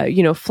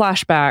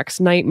flashbacks,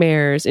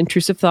 nightmares,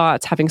 intrusive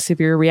thoughts, having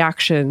severe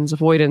reactions,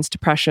 avoidance,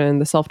 depression,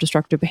 the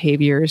self-destructive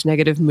behaviors,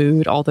 negative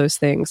mood, all those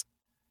things,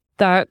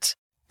 that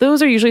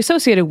those are usually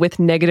associated with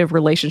negative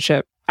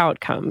relationship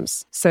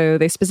outcomes. So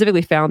they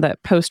specifically found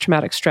that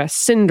post-traumatic stress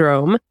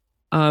syndrome,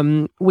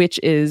 which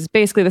is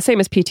basically the same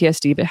as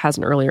PTSD but has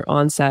an earlier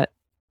onset,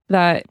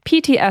 that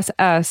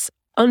PTSS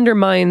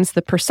undermines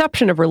the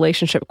perception of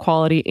relationship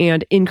quality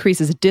and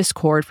increases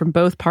discord from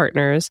both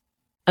partners.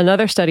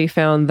 Another study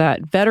found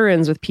that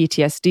veterans with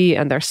PTSD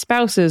and their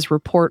spouses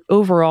report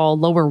overall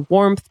lower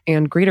warmth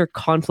and greater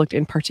conflict,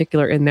 in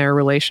particular in their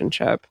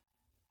relationship.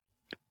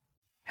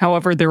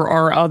 However, there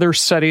are other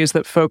studies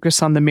that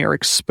focus on the mere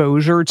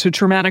exposure to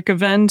traumatic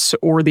events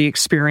or the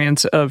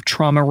experience of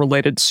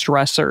trauma-related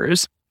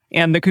stressors.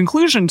 And the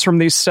conclusions from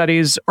these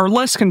studies are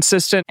less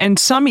consistent, and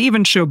some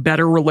even show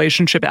better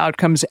relationship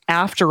outcomes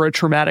after a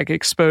traumatic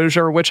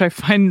exposure, which I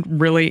find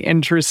really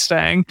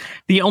interesting.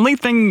 The only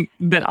thing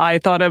that I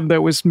thought of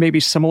that was maybe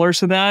similar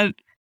to that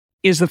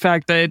is the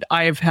fact that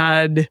I've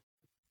had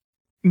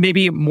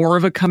maybe more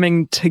of a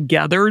coming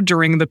together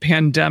during the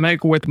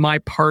pandemic with my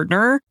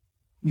partner,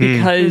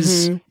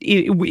 because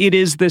it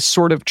is this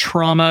sort of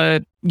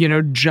trauma,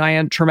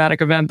 giant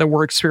traumatic event that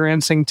we're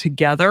experiencing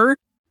together.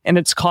 And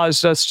it's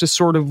caused us to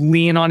sort of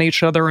lean on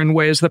each other in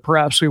ways that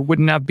perhaps we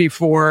wouldn't have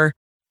before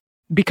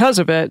because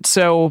of it.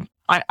 So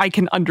I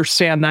can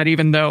understand that,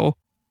 even though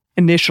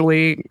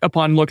initially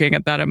upon looking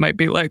at that, it might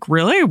be like,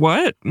 really?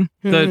 What?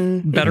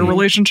 The better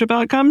relationship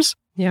outcomes?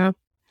 Yeah.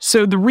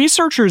 So the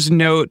researchers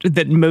note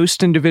that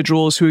most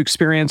individuals who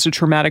experience a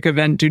traumatic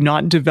event do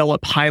not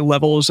develop high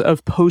levels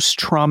of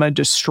post-trauma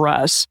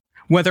distress.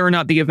 Whether or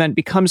not the event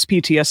becomes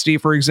PTSD,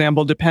 for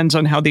example, depends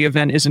on how the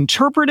event is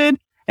interpreted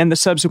and the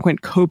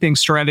subsequent coping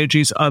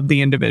strategies of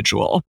the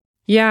individual.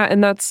 Yeah,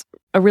 and that's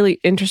a really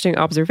interesting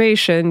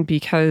observation,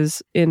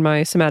 because in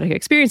my somatic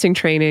experiencing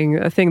training,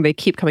 a thing they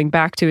keep coming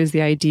back to is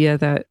the idea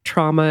that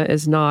trauma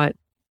is not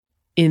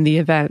in the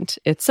event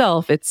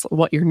itself. It's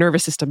what your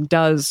nervous system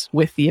does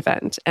with the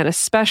event. And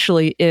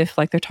especially if,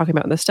 like they're talking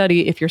about in the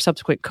study, if your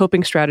subsequent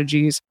coping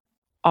strategies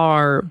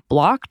are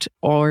blocked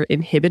or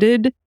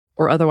inhibited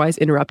or otherwise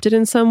interrupted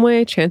in some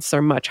way, chances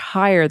are much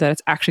higher that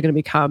it's actually going to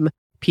become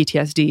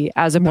PTSD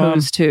as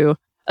opposed to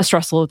a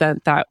stressful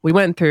event that we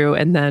went through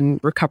and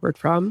then recovered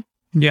from.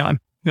 Yeah.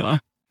 I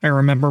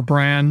remember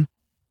Brian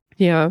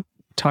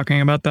talking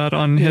about that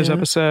on his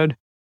episode.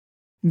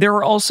 There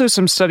are also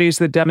some studies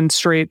that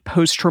demonstrate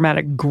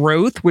post-traumatic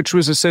growth, which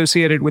was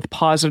associated with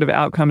positive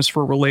outcomes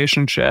for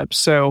relationships.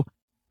 So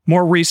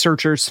more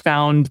researchers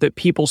found that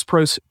people's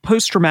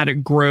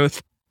post-traumatic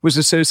growth was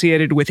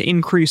associated with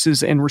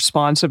increases in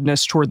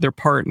responsiveness toward their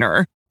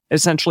partner,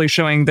 essentially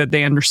showing that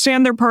they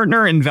understand their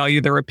partner and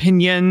value their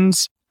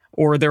opinions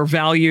or their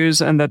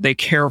values and that they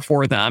care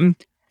for them.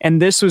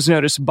 And this was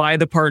noticed by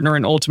the partner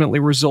and ultimately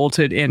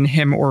resulted in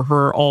him or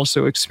her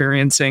also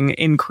experiencing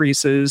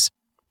increases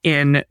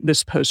in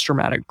this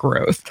post-traumatic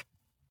growth.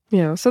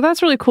 Yeah, so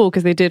that's really cool,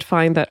 because they did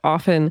find that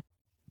often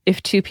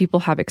if two people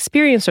have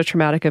experienced a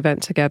traumatic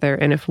event together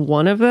and if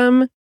one of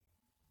them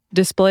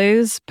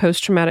displays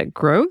post-traumatic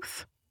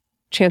growth,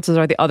 chances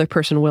are the other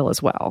person will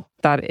as well.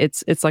 That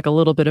it's like a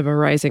little bit of a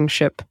rising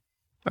ship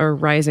or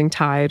rising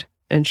tide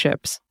and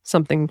ships.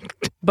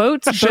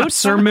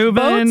 Boats are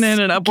moving in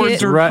an upward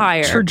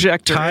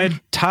trajectory.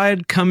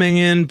 Tide coming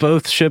in,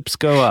 both ships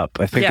go up,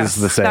 I think is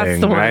the saying, that's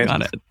the right?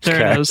 one. Got it.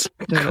 There it is.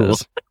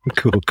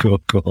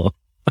 Cool.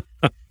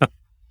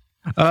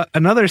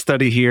 Another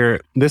study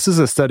here. This is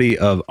a study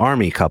of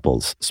Army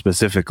couples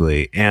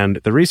specifically, and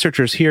the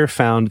researchers here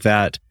found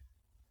that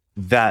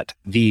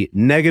the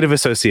negative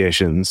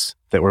associations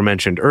that were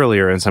mentioned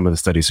earlier in some of the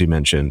studies we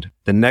mentioned,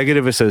 the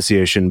negative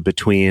association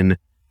between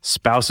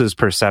spouse's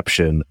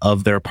perception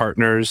of their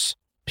partner's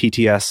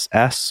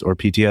PTSS or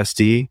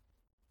PTSD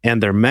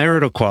and their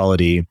marital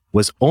quality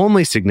was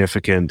only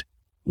significant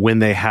when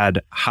they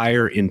had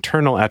higher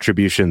internal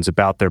attributions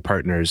about their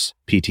partner's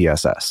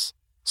PTSS.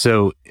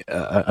 So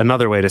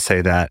another way to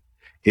say that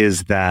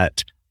is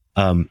that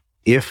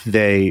if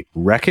they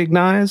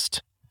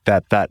recognized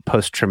that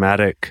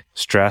post-traumatic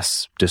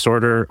stress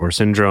disorder or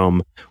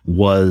syndrome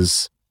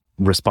was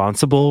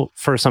responsible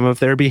for some of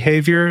their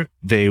behavior,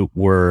 they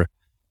were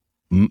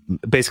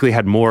basically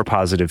had more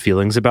positive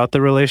feelings about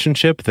the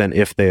relationship than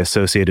if they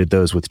associated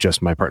those with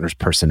just my partner's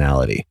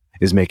personality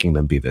is making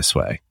them be this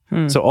way.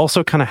 So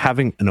also kind of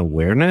having an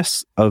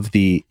awareness of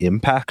the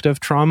impact of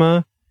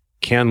trauma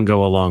can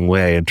go a long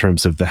way in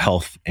terms of the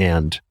health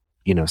and,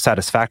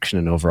 satisfaction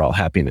and overall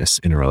happiness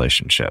in a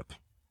relationship.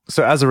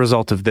 So as a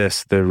result of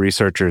this, the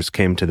researchers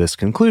came to this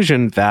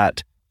conclusion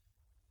that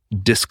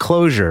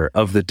disclosure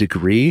of the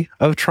degree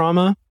of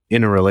trauma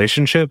in a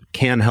relationship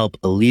can help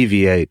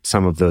alleviate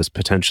some of those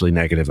potentially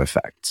negative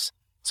effects.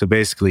 So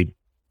basically,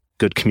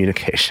 good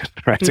communication,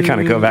 right? To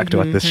kind of go back to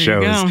what this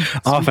show is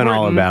often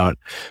all about.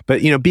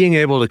 But, being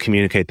able to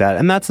communicate that,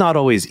 and that's not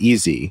always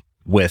easy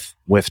with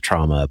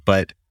trauma,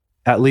 but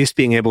at least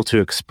being able to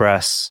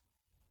express,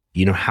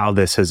 how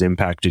this has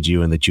impacted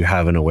you and that you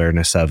have an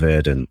awareness of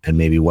it and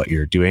maybe what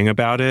you're doing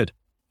about it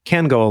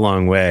can go a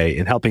long way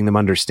in helping them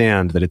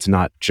understand that it's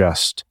not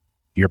just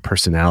your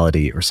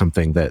personality or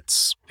something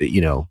that's,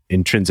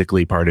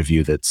 intrinsically part of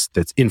you that's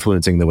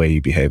influencing the way you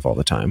behave all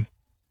the time.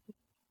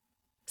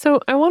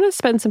 So I want to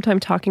spend some time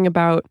talking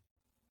about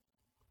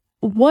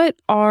what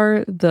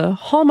are the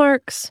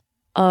hallmarks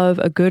of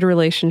a good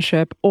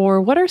relationship, or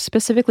what are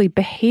specifically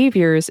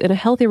behaviors in a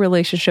healthy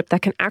relationship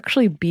that can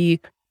actually be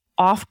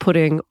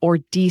off-putting or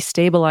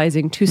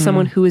destabilizing to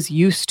someone who is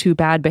used to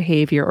bad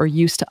behavior or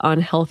used to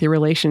unhealthy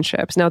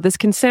relationships. Now, this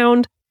can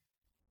sound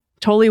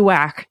totally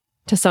whack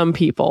to some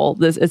people.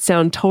 It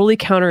sounds totally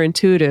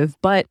counterintuitive,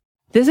 but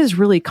this is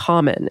really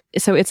common.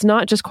 So it's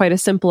not just quite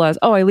as simple as,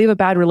 I leave a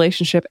bad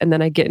relationship and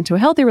then I get into a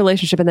healthy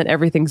relationship and then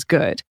everything's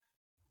good.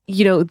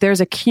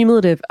 There's a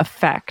cumulative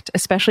effect,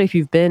 especially if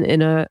you've been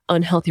in an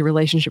unhealthy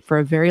relationship for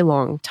a very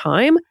long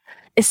time,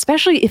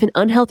 especially if an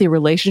unhealthy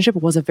relationship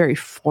was a very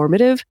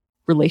formative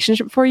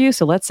relationship for you.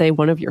 So let's say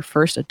one of your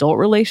first adult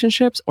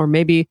relationships, or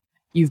maybe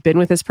you've been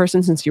with this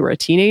person since you were a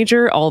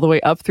teenager all the way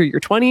up through your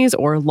 20s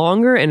or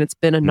longer, and it's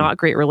been a not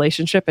great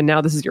relationship. And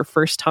now this is your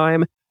first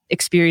time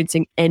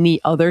experiencing any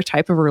other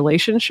type of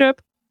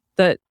relationship,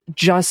 that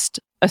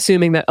just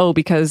assuming that,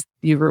 because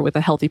you were with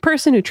a healthy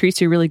person who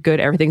treats you really good,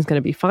 everything's going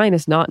to be fine,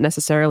 is not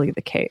necessarily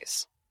the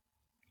case.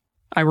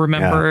 I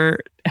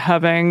remember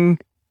having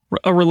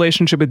a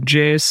relationship with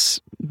Jace,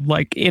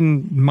 like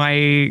in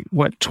my,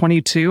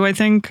 22, I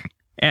think.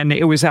 And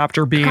it was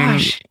after being...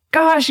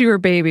 Gosh, you were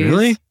babies.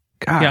 Really?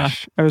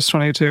 Gosh. Yeah, I was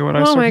 22 when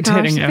I started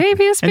dating you.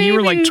 Babies. And you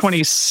were like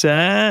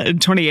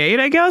 28,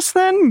 I guess,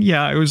 then?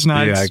 Yeah, I was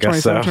not. Yeah, I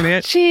guess 27, so.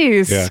 28.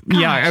 Jeez. Yeah.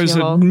 Yeah, I was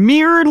y'all. a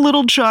mere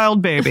little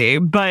child baby.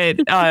 But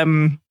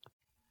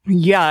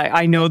yeah,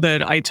 I know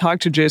that I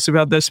talked to Jace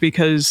about this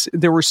because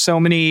there were so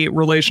many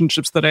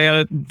relationships that I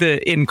had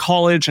in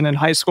college and in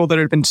high school that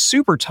had been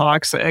super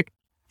toxic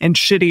and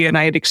shitty. And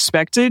I had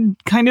expected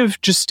kind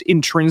of just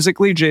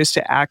intrinsically Jace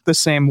to act the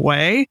same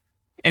way.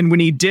 And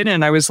when he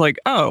didn't, I was like,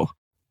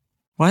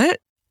 what?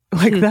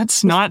 Like,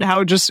 that's not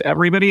how just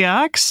everybody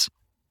acts?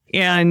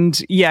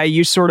 And yeah,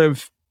 you sort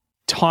of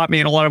taught me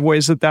in a lot of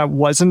ways that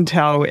wasn't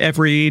how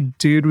every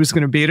dude was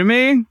going to be to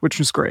me, which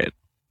was great.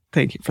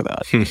 Thank you for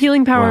that.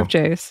 Healing power Wow. of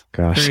Jace.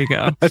 Gosh. There you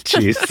go.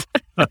 Jeez.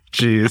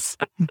 Jeez.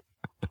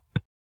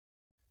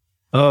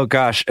 Oh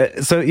gosh.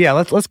 So yeah,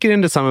 let's get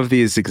into some of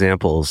these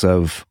examples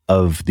of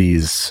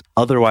these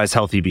otherwise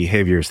healthy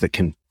behaviors that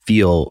can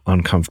feel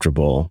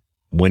uncomfortable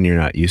when you're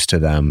not used to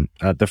them.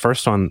 The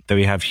first one that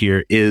we have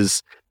here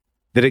is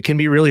that it can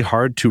be really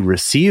hard to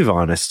receive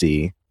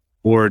honesty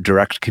or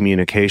direct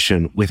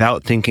communication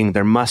without thinking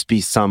there must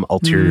be some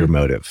ulterior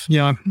motive.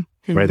 Yeah.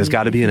 Right? There's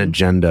got to be an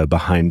agenda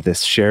behind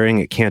this sharing.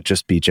 It can't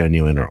just be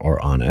genuine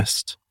or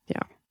honest.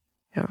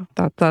 Yeah,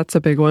 that's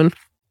a big one.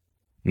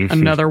 Mhm.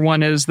 Another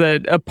one is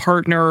that a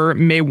partner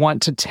may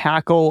want to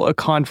tackle a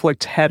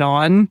conflict head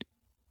on,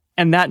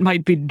 and that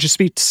might be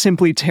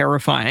simply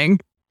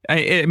terrifying.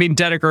 I mean,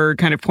 Dedeker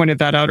kind of pointed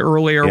that out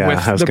earlier Yeah, I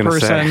with was the gonna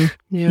person. say.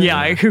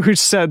 Yeah, who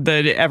said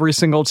that every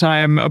single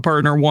time a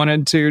partner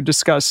wanted to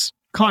discuss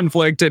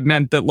conflict, it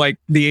meant that like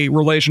the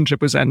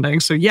relationship was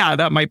ending. So yeah,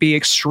 that might be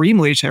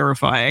extremely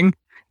terrifying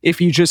if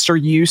you just are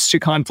used to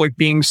conflict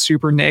being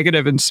super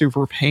negative and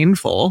super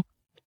painful,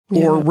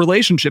 or Yeah.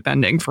 relationship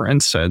ending, for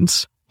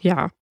instance.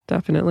 Yeah,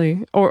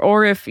 definitely.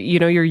 Or if,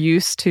 you're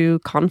used to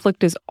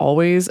conflict is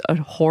always a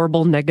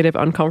horrible, negative,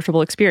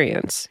 uncomfortable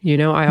experience.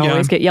 I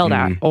always get yelled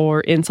at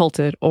or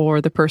insulted,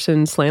 or the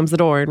person slams the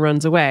door and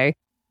runs away.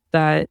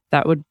 That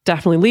would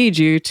definitely lead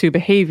you to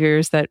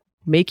behaviors that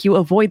make you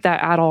avoid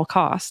that at all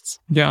costs.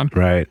 Yeah.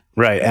 Right.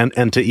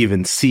 And to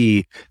even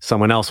see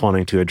someone else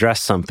wanting to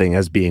address something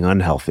as being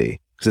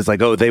unhealthy. Because it's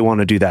like, they want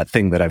to do that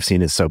thing that I've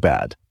seen is so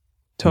bad.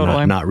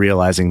 Totally. Not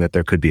realizing that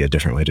there could be a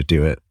different way to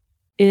do it.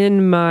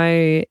 In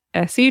my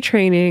SE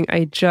training,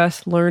 I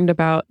just learned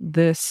about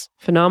this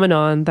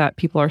phenomenon that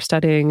people are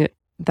studying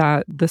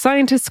that the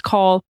scientists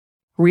call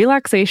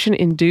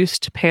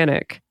relaxation-induced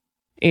panic.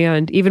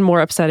 And even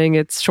more upsetting,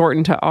 it's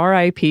shortened to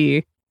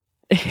RIP.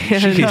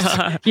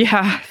 And,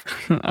 yeah.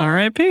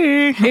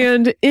 R.I.P.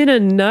 And in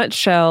a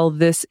nutshell,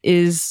 this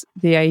is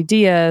the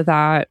idea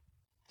that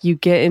you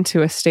get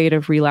into a state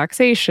of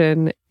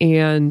relaxation,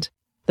 and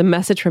the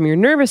message from your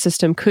nervous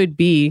system could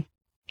be,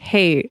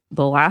 hey,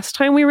 the last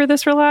time we were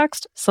this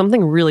relaxed,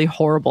 something really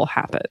horrible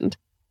happened.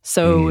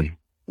 So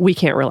we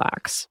can't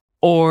relax.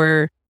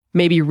 Or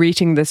maybe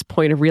reaching this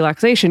point of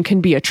relaxation can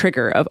be a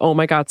trigger of, oh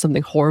my God,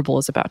 something horrible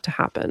is about to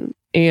happen.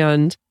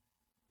 And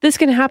this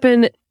can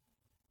happen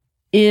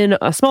in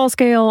a small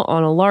scale,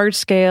 on a large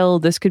scale.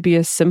 This could be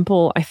as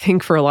simple, I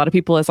think, for a lot of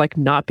people as like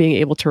not being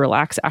able to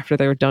relax after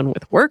they're done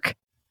with work.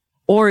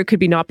 Or it could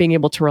be not being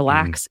able to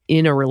relax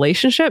in a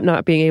relationship,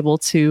 not being able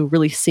to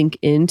really sink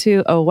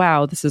into, oh,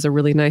 wow, this is a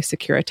really nice,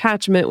 secure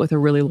attachment with a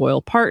really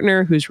loyal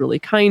partner who's really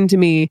kind to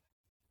me,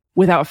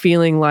 without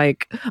feeling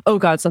like, oh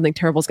God, something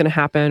terrible is going to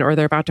happen, or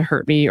they're about to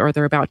hurt me, or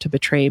they're about to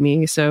betray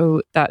me.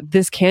 So that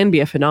this can be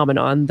a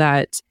phenomenon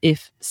that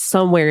if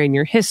somewhere in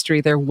your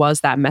history there was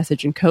that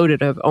message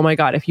encoded of, oh my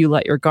God, if you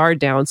let your guard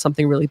down,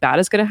 something really bad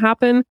is going to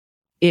happen,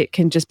 it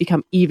can just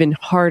become even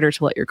harder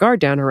to let your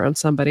guard down around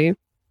somebody.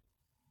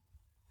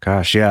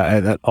 Gosh, yeah.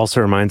 That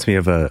also reminds me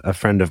of a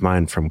friend of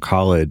mine from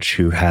college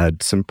who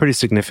had some pretty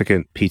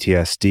significant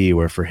PTSD,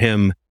 where for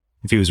him,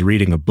 if he was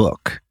reading a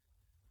book,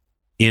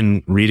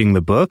 in reading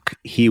the book,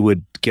 he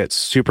would get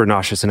super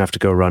nauseous enough to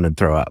go run and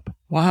throw up.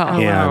 Wow.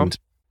 And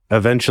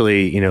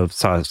eventually,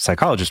 saw a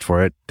psychologist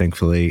for it,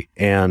 thankfully.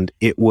 And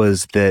it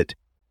was that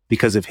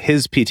because of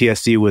his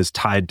PTSD was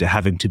tied to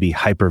having to be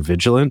hyper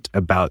vigilant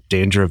about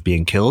danger of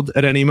being killed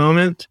at any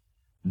moment,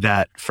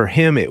 that for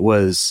him, it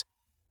was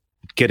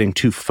getting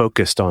too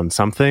focused on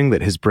something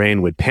that his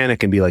brain would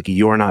panic and be like,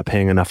 you're not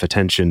paying enough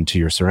attention to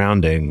your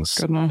surroundings.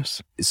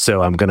 Goodness.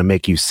 So I'm going to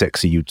make you sick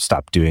so you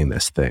stop doing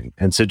this thing.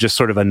 And so just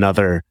sort of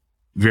another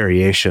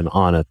variation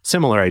on a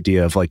similar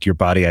idea of like your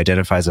body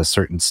identifies a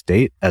certain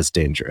state as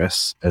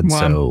dangerous. And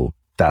so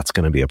that's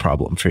going to be a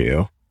problem for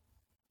you.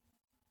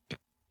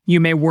 You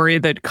may worry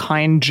that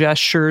kind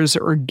gestures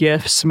or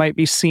gifts might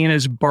be seen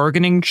as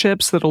bargaining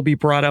chips that'll be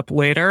brought up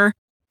later.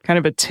 Kind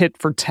of a tit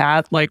for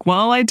tat, like,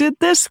 well, I did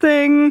this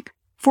thing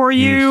for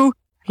you.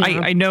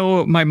 Yeah. I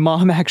know my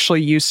mom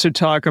actually used to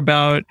talk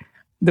about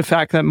the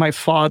fact that my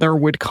father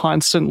would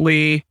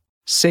constantly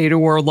say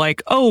to her,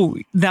 like, oh,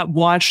 that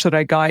watch that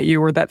I got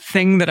you, or that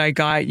thing that I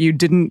got you,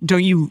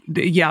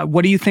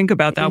 what do you think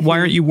about that? Why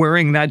aren't you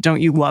wearing that?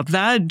 Don't you love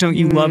that? Don't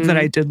you love that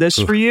I did this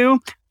for you?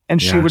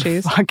 And she would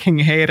fucking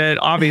hate it,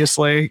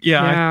 obviously.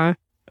 Yeah.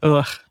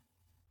 Ugh.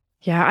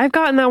 Yeah, I've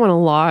gotten that one a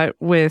lot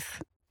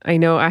with, I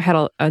know I had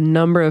a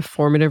number of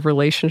formative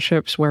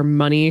relationships where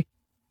money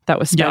that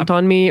was spent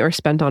on me or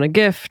spent on a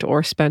gift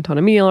or spent on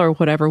a meal or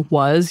whatever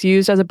was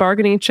used as a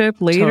bargaining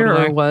chip later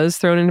or was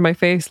thrown into my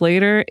face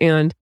later.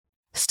 And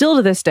still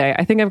to this day,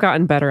 I think I've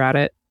gotten better at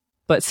it,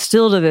 but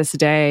still to this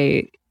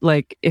day,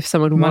 like if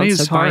someone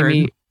wants to buy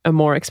me a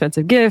more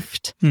expensive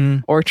gift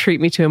or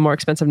treat me to a more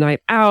expensive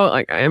night out,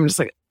 like I'm just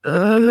like,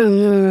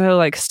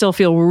 like still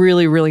feel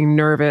really, really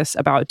nervous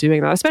about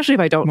doing that, especially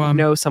if I don't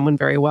know someone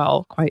very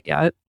well quite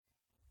yet.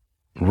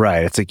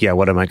 Right. It's like, yeah,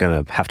 what am I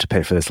going to have to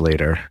pay for this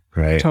later?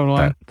 Right.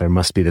 Totally. There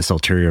must be this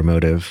ulterior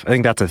motive. I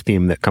think that's a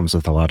theme that comes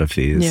with a lot of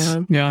these.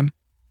 Yeah.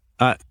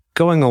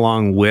 Going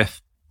along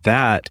with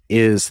that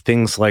is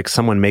things like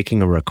someone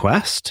making a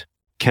request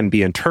can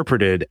be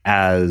interpreted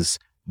as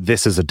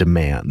this is a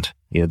demand.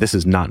 This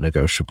is not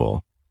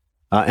negotiable.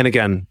 And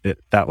again,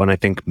 that one I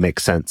think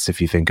makes sense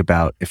if you think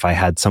about if I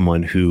had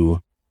someone who,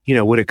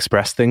 would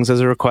express things as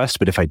a request,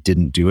 but if I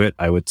didn't do it,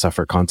 I would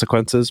suffer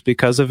consequences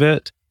because of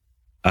it.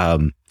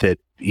 That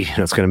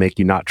it's going to make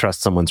you not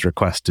trust someone's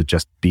request to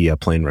just be a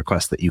plain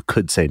request that you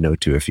could say no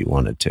to if you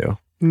wanted to.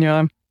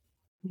 Yeah.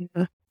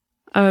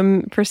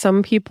 For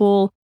some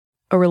people,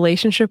 a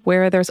relationship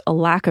where there's a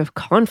lack of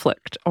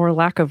conflict or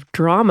lack of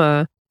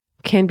drama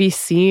can be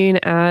seen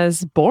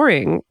as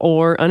boring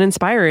or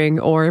uninspiring,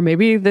 or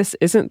maybe this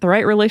isn't the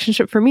right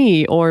relationship for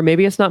me, or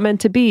maybe it's not meant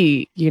to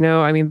be.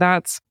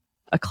 That's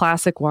a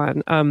classic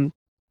one.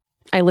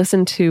 I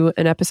listened to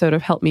an episode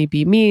of Help Me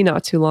Be Me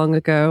not too long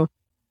ago,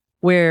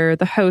 where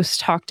the host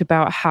talked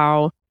about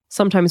how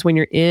sometimes when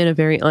you're in a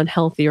very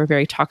unhealthy or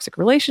very toxic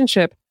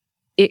relationship,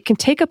 it can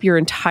take up your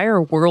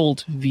entire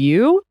world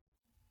view,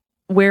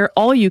 where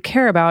all you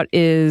care about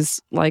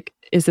is like,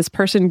 is this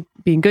person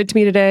being good to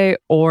me today,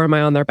 or am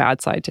I on their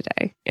bad side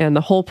today? And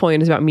the whole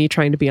point is about me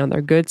trying to be on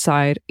their good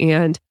side.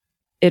 And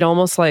it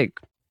almost like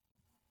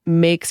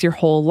makes your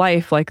whole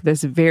life like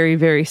this very,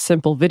 very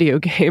simple video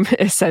game,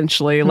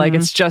 essentially. Like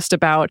it's just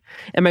about,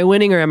 am I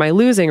winning or am I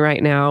losing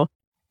right now?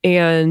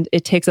 And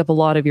it takes up a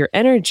lot of your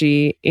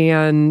energy.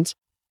 And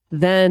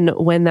then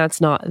when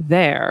that's not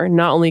there,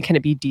 not only can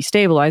it be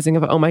destabilizing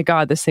of, oh my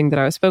God, this thing that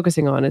I was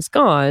focusing on is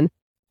gone,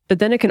 but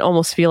then it can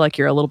almost feel like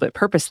you're a little bit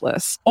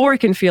purposeless. Or it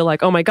can feel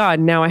like, oh my God,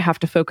 now I have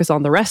to focus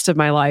on the rest of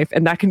my life.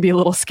 And that can be a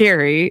little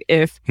scary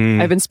if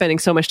I've been spending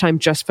so much time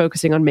just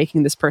focusing on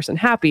making this person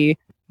happy.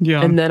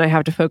 Yeah. And then I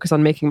have to focus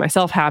on making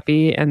myself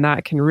happy. And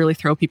that can really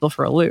throw people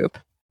for a loop.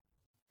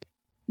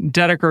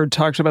 Dedeker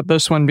talked about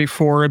this one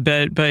before a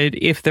bit, but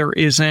if there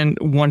isn't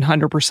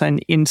 100%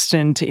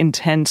 instant,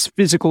 intense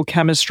physical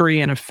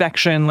chemistry and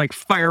affection, like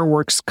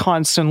fireworks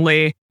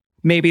constantly,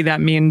 maybe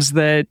that means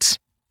that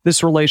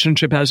this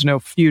relationship has no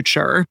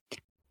future.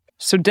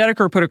 So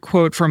Dedeker put a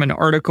quote from an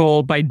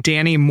article by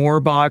Danny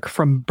Moorbach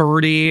from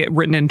Birdie,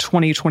 written in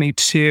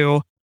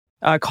 2022,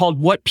 called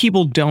What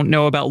People Don't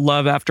Know About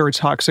Love After a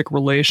Toxic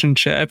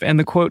Relationship. And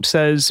the quote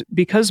says,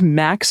 because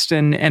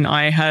Maxton and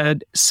I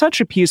had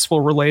such a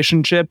peaceful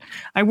relationship,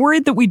 I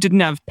worried that we didn't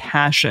have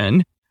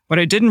passion. What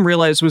I didn't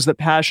realize was that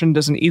passion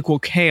doesn't equal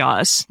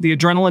chaos. The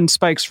adrenaline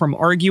spikes from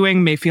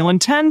arguing may feel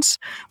intense,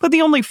 but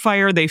the only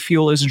fire they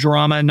fuel is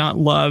drama, not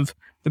love.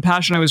 The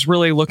passion I was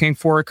really looking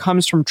for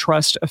comes from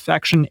trust,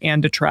 affection,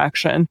 and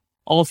attraction.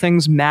 All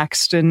things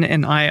Maxton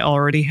and I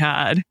already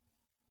had.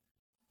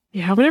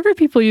 Yeah, whenever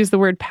people use the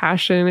word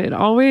passion, it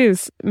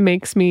always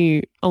makes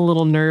me a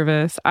little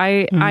nervous.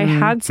 I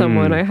had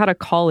someone, I had a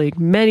colleague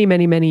many,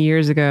 many, many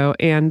years ago,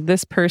 and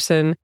this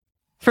person,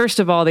 first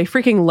of all, they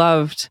freaking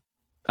loved,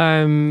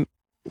 they're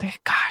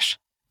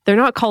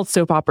not called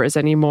soap operas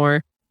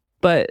anymore,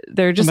 but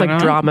they're just like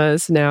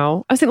dramas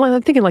now. I'm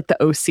thinking like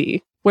the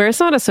OC, where it's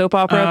not a soap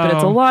opera, but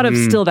it's a lot of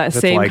still that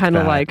same like kind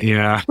of that. like,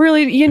 Yeah.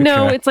 really,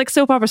 Okay. it's like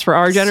soap operas for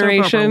our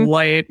generation. Soap opera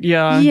light,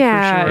 yeah.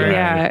 Yeah, for sure.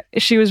 yeah.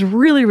 She was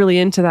really, really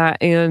into that.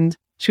 And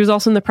she was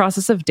also in the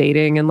process of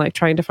dating and like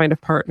trying to find a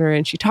partner.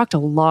 And she talked a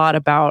lot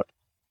about,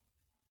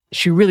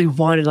 she really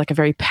wanted like a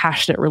very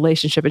passionate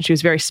relationship. And she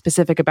was very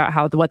specific about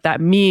how what that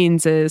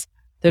means is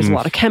there's a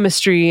lot of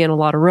chemistry and a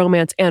lot of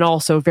romance and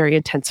also very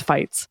intense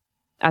fights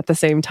at the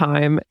same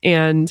time.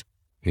 And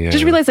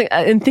just realizing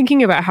and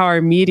thinking about how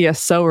our media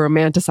so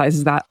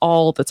romanticizes that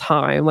all the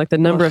time, like the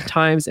number of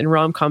times in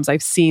rom-coms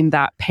I've seen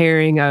that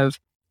pairing of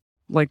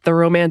like the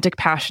romantic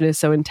passion is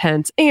so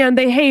intense and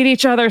they hate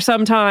each other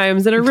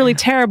sometimes and are really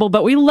terrible,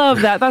 but we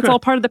love that. That's all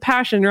part of the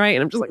passion, right?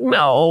 And I'm just like,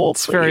 no,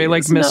 It's very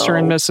like Mr.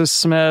 and Mrs.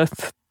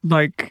 Smith.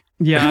 Like,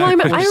 yeah, Well,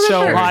 we're I so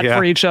remember- hot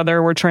for each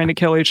other. We're trying to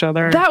kill each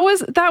other. That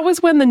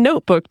was when The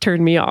Notebook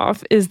turned me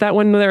off. Is that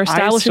when they're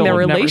establishing still their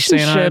have never seen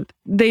relationship,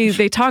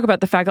 they talk about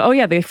the fact that, oh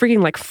yeah, they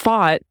freaking like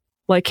fought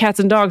like cats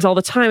and dogs all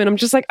the time, and I'm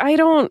just like, I'm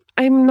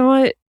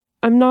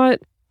not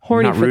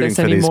horny Not for rooting this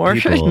for these anymore.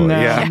 people. No,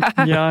 Yeah.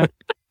 yeah.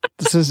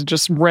 This is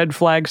just red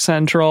flag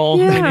central.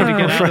 We need to Yeah.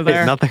 get out of Right.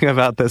 there. Nothing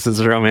about this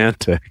is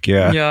romantic.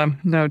 Yeah. Yeah,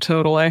 no,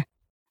 totally.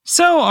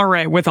 So, all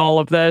right, with all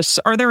of this,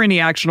 are there any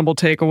actionable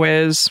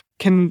takeaways?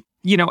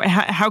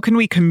 How can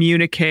we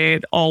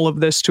communicate all of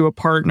this to a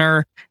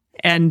partner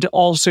and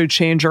also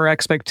change our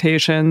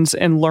expectations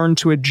and learn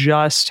to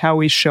adjust how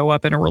we show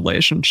up in a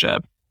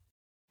relationship?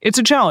 It's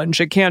a challenge.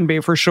 It can be,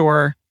 for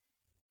sure.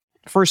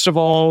 First of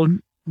all,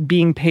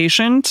 being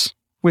patient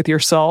with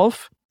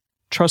yourself,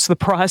 trust the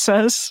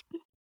process.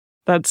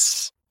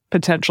 That's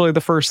potentially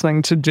the first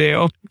thing to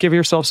do. Give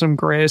yourself some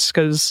grace,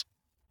 because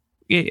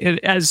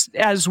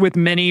as with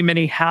many,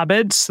 many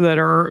habits that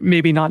are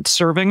maybe not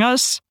serving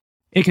us,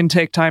 it can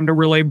take time to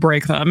really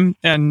break them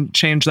and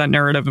change that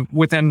narrative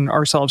within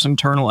ourselves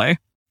internally.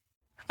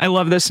 I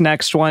love this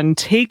next one.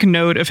 Take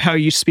note of how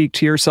you speak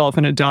to yourself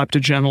and adopt a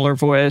gentler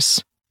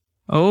voice.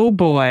 Oh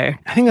boy.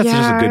 I think that's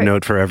just a Yeah. good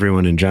note for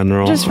everyone in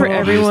general. Just for Use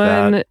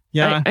everyone. that.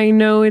 Yeah. I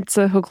know it's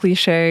a whole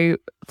cliche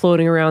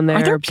floating around there.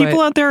 Are there people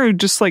but out there who are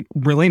just like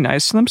really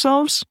nice to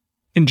themselves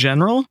in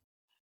general?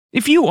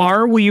 If you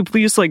are, will you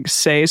please like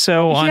say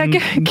so on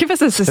give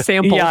us a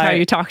sample Yeah, of how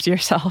you talk to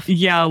yourself.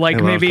 yeah, like I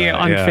love maybe that,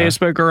 on yeah.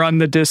 Facebook or on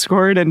the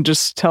Discord, and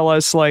just tell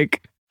us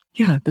like,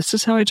 yeah, this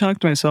is how I talk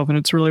to myself and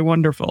it's really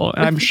wonderful.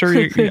 I'm sure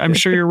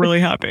you're really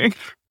happy.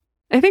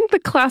 I think the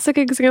classic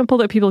example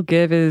that people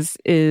give is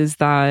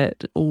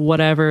that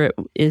whatever it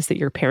is that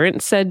your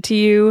parents said to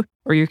you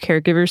or your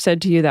caregiver said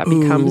to you, that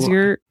becomes Ooh.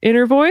 your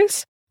inner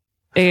voice.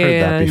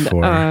 Heard that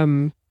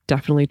before.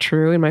 Definitely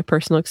true in my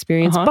personal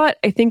experience. Uh-huh. But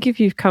I think if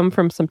you've come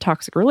from some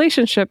toxic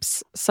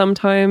relationships,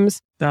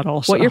 sometimes That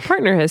also. what your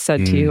partner has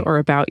said to you or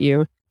about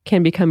you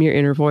can become your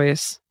inner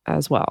voice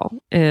as well.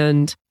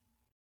 And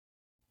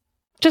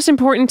just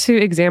important to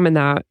examine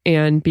that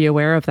and be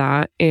aware of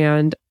that.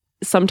 And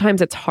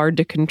sometimes it's hard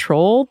to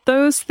control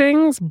those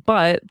things,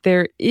 but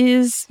there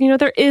is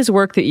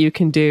work that you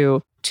can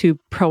do to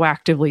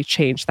proactively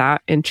change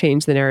that and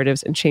change the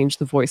narratives and change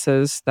the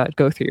voices that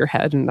go through your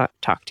head and that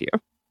talk to you.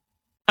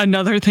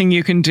 Another thing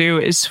you can do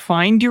is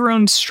find your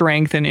own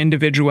strength and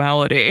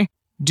individuality.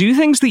 Do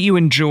things that you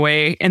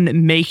enjoy and that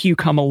make you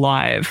come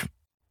alive.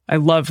 I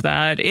love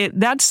that.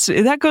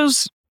 That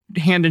goes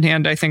hand in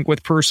hand, I think,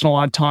 with personal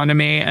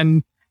autonomy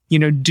and,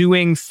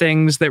 doing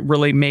things that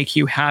really make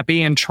you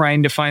happy and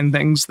trying to find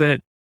things that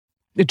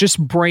just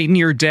brighten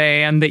your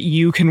day and that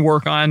you can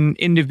work on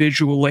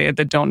individually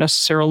that don't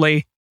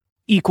necessarily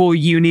equal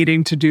you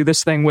needing to do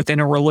this thing within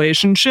a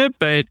relationship,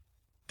 but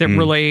that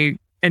really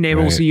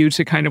enables Right. you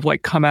to kind of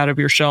like come out of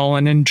your shell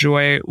and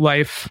enjoy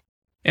life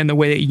in the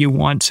way that you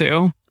want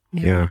to.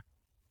 Yeah.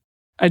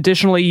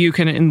 Additionally, you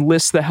can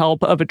enlist the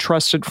help of a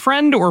trusted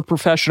friend or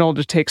professional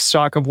to take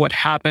stock of what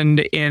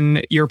happened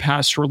in your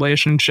past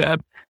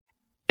relationship.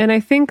 And I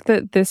think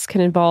that this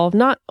can involve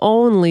not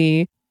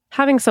only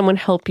having someone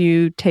help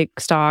you take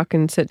stock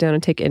and sit down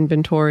and take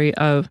inventory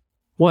of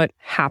what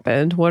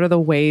happened, what are the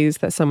ways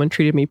that someone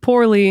treated me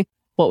poorly,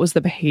 what was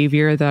the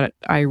behavior that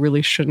I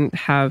really shouldn't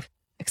have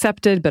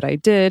accepted, but I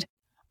did,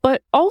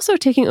 but also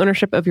taking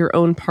ownership of your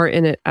own part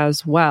in it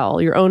as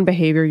well, your own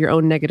behavior, your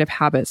own negative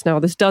habits. Now,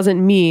 this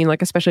doesn't mean,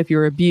 like, especially if you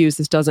were abused,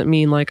 this doesn't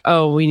mean like,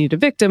 oh, we need a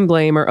victim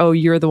blame or, oh,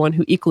 you're the one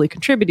who equally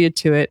contributed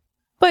to it.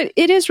 But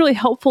it is really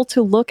helpful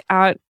to look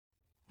at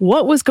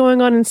what was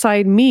going on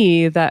inside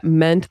me that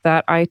meant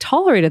that I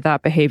tolerated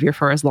that behavior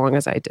for as long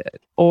as I did,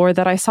 or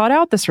that I sought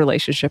out this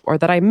relationship, or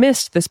that I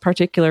missed this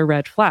particular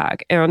red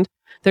flag. And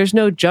there's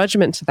no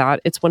judgment to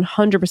that. It's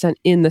 100%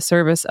 in the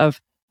service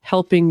of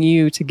helping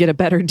you to get a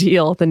better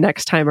deal the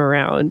next time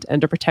around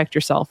and to protect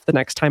yourself the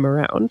next time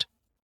around.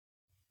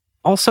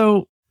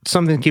 Also,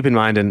 something to keep in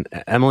mind, and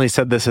Emily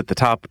said this at the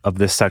top of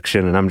this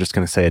section, and I'm just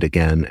going to say it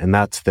again, and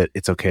that's that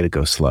it's okay to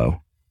go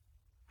slow.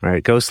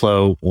 Right? Go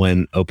slow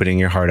when opening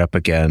your heart up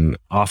again.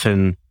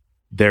 Often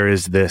there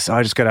is this,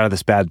 I just got out of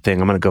this bad thing.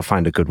 I'm going to go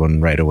find a good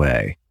one right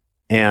away.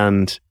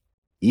 And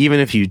even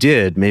if you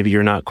did, maybe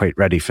you're not quite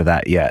ready for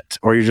that yet,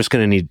 or you're just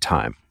going to need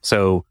time.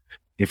 So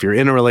if you're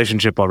in a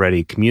relationship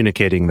already,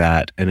 communicating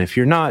that. And if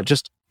you're not,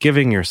 just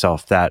giving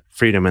yourself that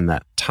freedom and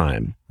that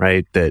time,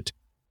 right? That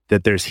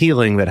there's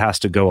healing that has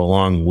to go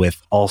along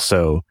with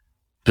also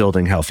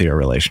building healthier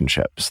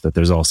relationships, that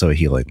there's also a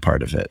healing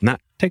part of it. And that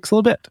takes a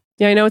little bit.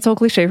 Yeah, I know it's all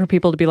cliche for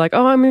people to be like,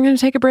 oh, I'm going to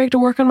take a break to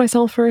work on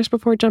myself first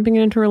before jumping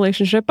into a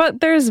relationship. But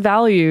there's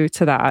value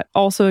to that.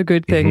 Also a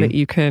good thing that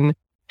you can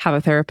have a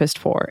therapist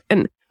for.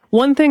 And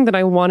one thing that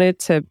I wanted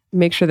to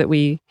make sure that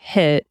we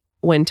hit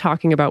when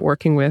talking about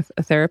working with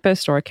a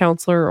therapist or a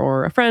counselor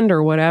or a friend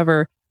or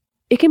whatever,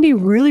 it can be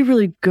really,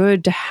 really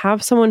good to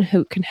have someone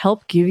who can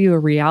help give you a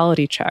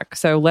reality check.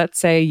 So let's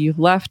say you've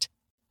left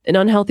an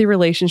unhealthy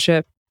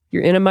relationship,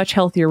 you're in a much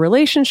healthier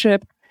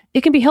relationship. It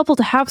can be helpful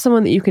to have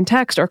someone that you can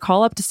text or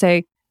call up to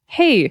say,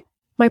 hey,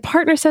 my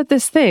partner said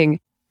this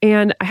thing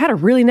and I had a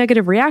really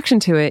negative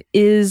reaction to it.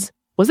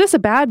 Was this a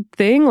bad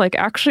thing? Like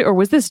actually, or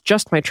was this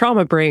just my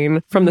trauma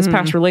brain from this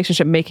past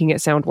relationship making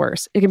it sound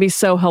worse? It can be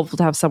so helpful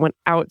to have someone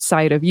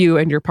outside of you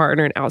and your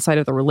partner and outside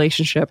of the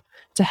relationship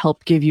to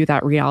help give you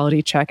that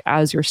reality check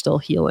as you're still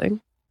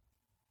healing.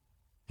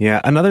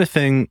 Yeah. Another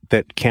thing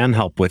that can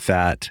help with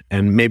that,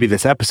 and maybe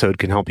this episode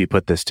can help you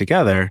put this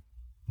together,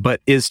 but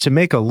is to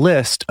make a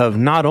list of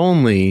not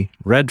only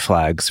red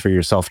flags for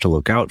yourself to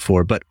look out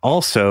for, but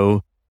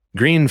also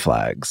green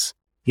flags.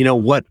 You know,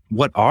 what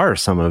are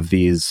some of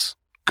these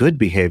good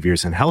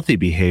behaviors and healthy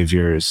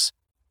behaviors,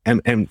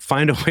 and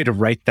find a way to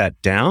write that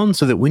down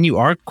so that when you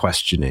are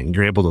questioning,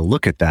 you're able to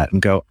look at that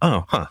and go,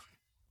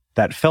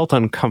 that felt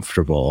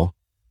uncomfortable,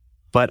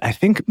 but I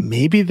think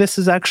maybe this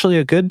is actually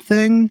a good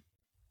thing.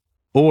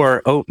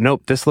 Or, oh,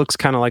 nope, this looks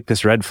kind of like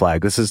this red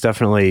flag.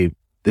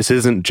 This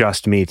isn't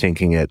just me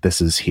thinking it. This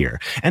is here.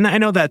 And I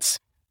know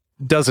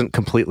doesn't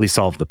completely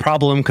solve the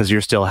problem because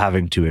you're still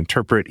having to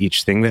interpret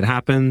each thing that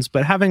happens,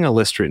 but having a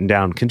list written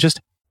down can just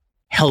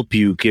help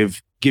you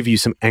give you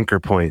some anchor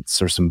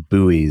points or some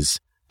buoys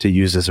to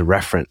use as a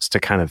reference to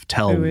kind of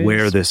tell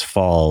where this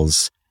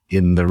falls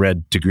in the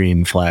red to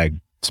green flag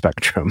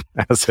spectrum,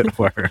 as it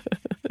were.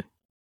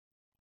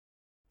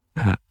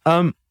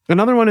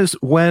 Another one is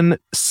when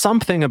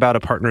something about a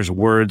partner's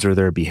words or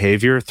their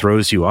behavior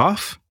throws you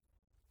off,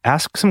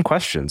 ask some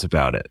questions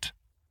about it.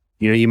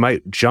 You know, you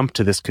might jump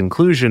to this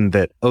conclusion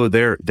that, oh,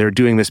 they're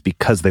doing this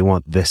because they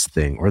want this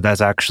thing, or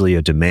that's actually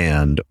a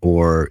demand,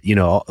 or, you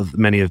know,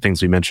 many of the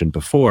things we mentioned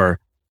before,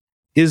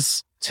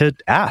 is to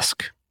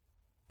ask,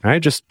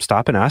 right? Just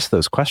stop and ask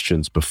those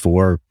questions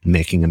before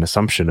making an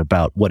assumption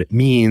about what it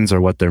means or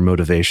what their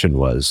motivation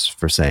was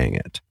for saying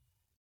it.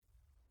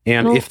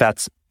 And if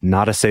that's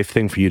not a safe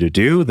thing for you to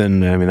do,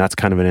 then, I mean, that's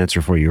kind of an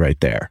answer for you right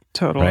there.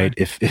 Totally. Right?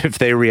 If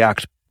they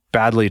react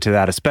badly to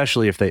that,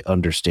 especially if they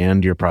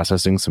understand you're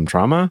processing some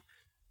trauma,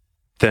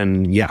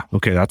 then yeah,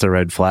 okay, that's a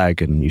red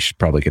flag and you should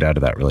probably get out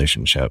of that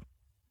relationship.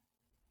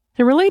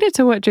 And related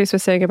to what Jace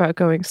was saying about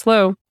going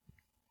slow,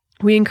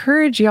 we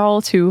encourage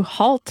y'all to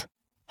halt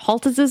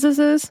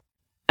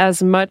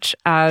as much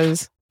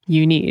as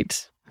you need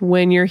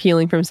when you're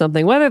healing from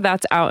something, whether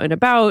that's out and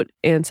about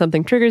and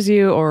something triggers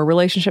you or a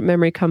relationship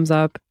memory comes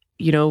up.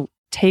 You know,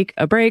 take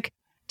a break,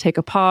 take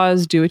a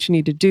pause, do what you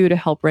need to do to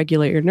help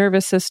regulate your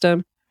nervous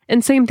system.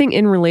 And same thing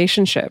in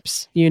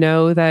relationships, you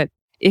know, that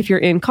if you're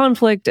in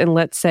conflict and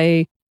let's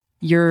say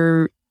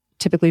you're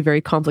typically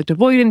very conflict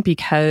avoidant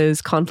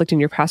because conflict in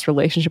your past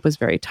relationship was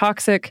very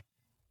toxic,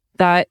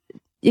 that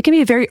it can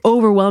be a very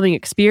overwhelming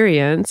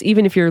experience,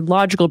 even if your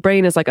logical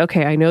brain is like,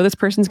 okay, I know this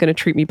person's going to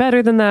treat me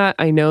better than that.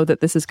 I know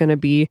that this is going to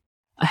be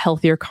a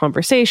healthier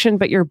conversation,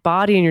 but your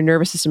body and your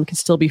nervous system can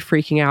still be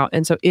freaking out.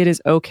 And so it is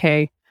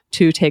okay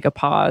to take a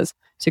pause,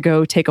 to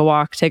go take a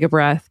walk, take a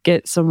breath,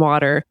 get some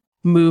water,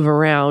 move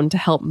around to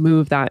help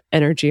move that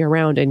energy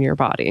around in your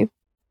body.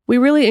 We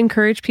really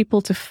encourage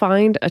people to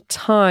find a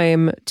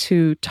time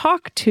to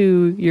talk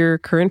to your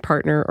current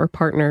partner or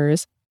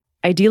partners,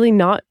 ideally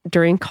not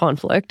during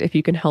conflict, if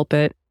you can help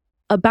it,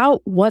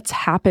 about what's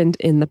happened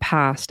in the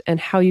past and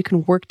how you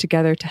can work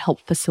together to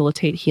help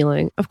facilitate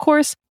healing. Of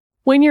course,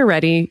 when you're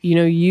ready, you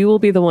know, you will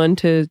be the one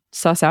to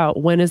suss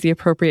out when is the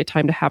appropriate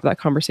time to have that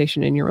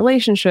conversation in your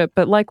relationship.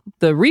 But like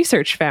the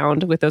research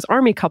found with those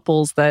Army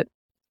couples, that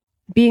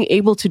being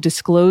able to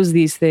disclose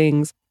these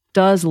things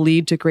does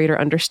lead to greater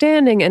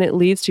understanding, and it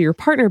leads to your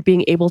partner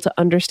being able to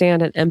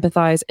understand and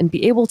empathize and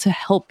be able to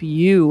help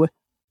you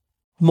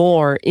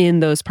more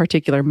in those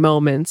particular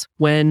moments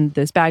when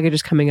this baggage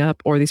is coming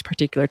up or these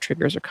particular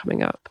triggers are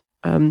coming up.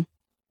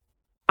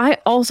 I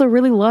also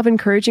really love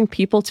encouraging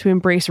people to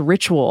embrace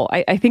ritual.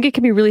 I think it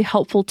can be really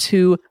helpful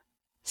to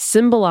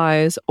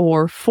symbolize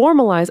or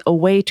formalize a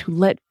way to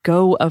let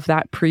go of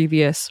that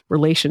previous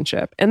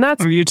relationship. And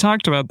that's... You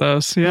talked about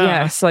this. Yeah.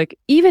 Yes. Like,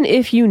 even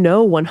if you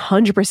know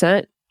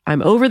 100%,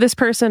 I'm over this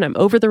person, I'm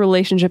over the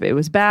relationship, it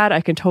was bad,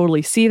 I can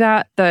totally see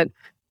that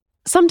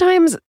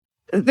sometimes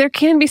there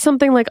can be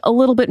something like a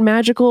little bit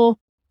magical.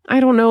 I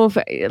don't know if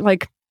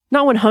like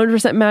not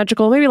 100%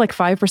 magical, maybe like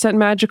 5%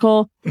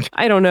 magical.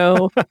 I don't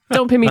know.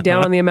 Don't pin me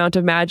down on the amount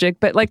of magic,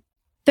 but like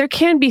there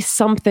can be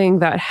something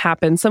that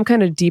happens, some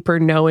kind of deeper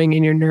knowing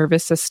in your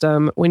nervous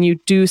system when you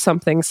do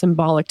something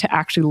symbolic to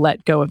actually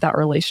let go of that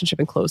relationship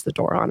and close the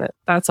door on it.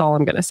 That's all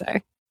I'm going to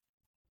say.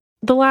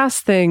 The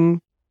last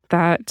thing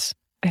that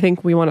I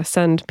think we want to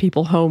send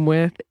people home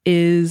with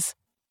is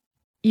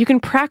you can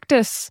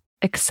practice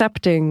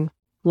accepting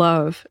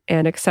love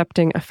and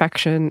accepting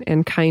affection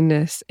and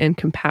kindness and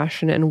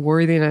compassion and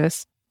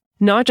worthiness,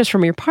 not just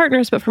from your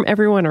partners, but from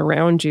everyone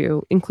around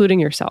you, including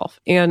yourself.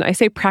 And I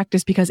say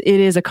practice because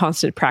it is a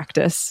constant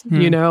practice.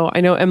 You know,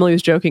 I know Emily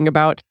was joking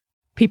about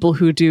people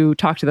who do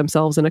talk to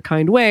themselves in a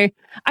kind way.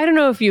 I don't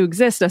know if you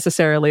exist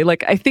necessarily.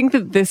 Like, I think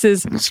that this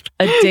is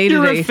a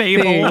day-to-day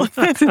thing.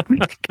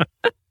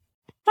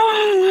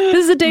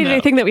 This is a day-to-day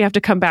thing that we have to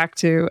come back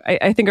to.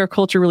 I think our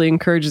culture really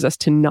encourages us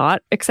to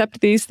not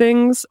accept these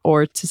things,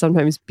 or to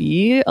sometimes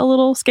be a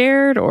little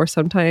scared, or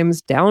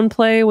sometimes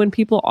downplay when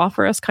people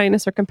offer us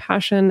kindness or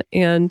compassion.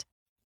 And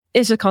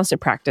it's a constant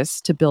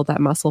practice to build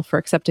that muscle for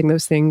accepting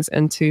those things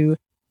and to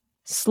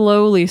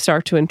slowly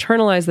start to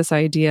internalize this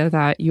idea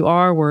that you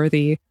are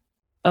worthy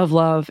of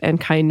love and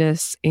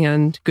kindness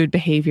and good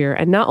behavior.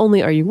 And not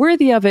only are you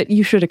worthy of it,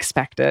 you should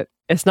expect it.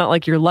 It's not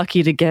like you're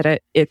lucky to get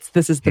it.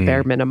 This is the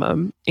bare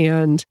minimum.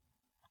 And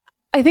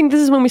I think this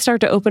is when we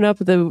start to open up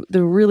the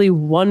really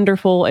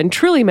wonderful and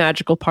truly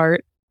magical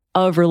part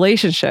of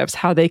relationships,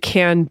 how they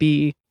can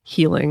be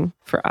healing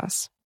for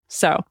us.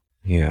 So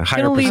yeah,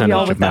 higher percentage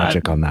of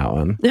magic on that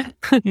one.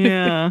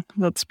 Yeah,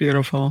 that's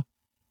beautiful.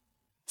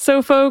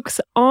 So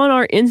folks, on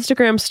our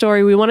Instagram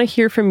story, we want to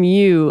hear from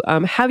you.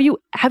 Have you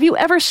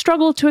ever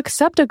struggled to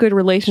accept a good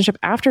relationship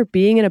after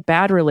being in a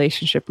bad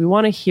relationship? We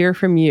want to hear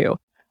from you.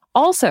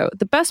 Also,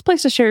 the best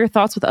place to share your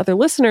thoughts with other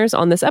listeners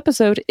on this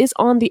episode is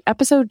on the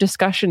episode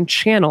discussion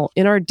channel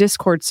in our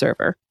Discord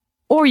server.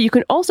 Or you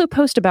can also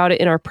post about it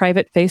in our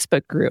private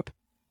Facebook group.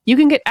 You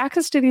can get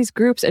access to these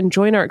groups and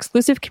join our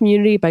exclusive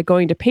community by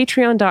going to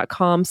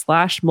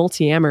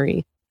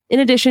patreon.com/multiamory. In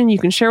addition, you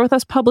can share with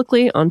us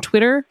publicly on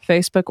Twitter,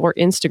 Facebook, or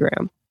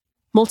Instagram.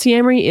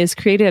 Multiamory is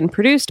created and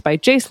produced by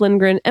Jace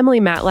Lindgren,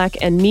 Emily Matlack,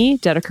 and me,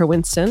 Dedeker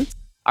Winston.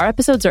 Our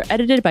episodes are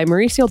edited by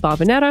Mauricio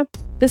Balvanera.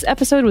 This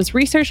episode was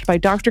researched by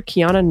Dr.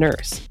 Kiana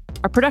Nurse.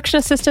 Our production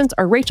assistants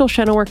are Rachel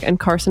Shenowork and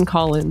Carson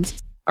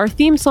Collins. Our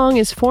theme song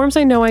is Forms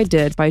I Know I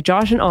Did by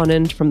Josh and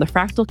Anand from the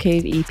Fractal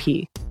Cave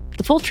EP.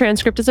 The full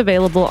transcript is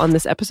available on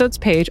this episode's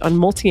page on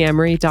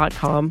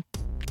multiamory.com.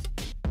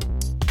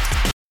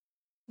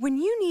 When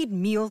you need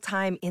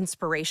mealtime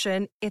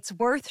inspiration, it's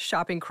worth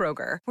shopping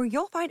Kroger, where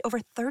you'll find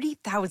over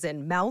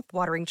 30,000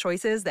 mouth-watering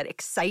choices that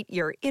excite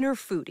your inner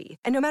foodie.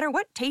 And no matter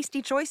what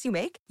tasty choice you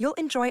make, you'll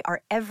enjoy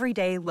our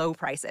everyday low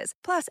prices,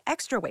 plus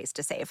extra ways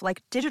to save,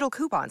 like digital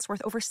coupons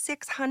worth over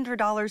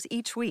 $600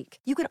 each week.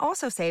 You can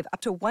also save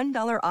up to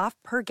 $1 off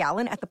per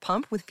gallon at the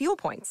pump with fuel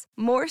points.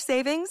 More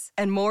savings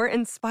and more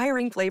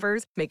inspiring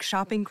flavors make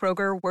shopping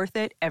Kroger worth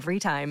it every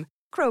time.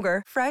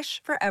 Kroger,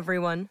 fresh for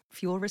everyone.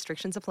 Fuel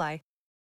restrictions apply.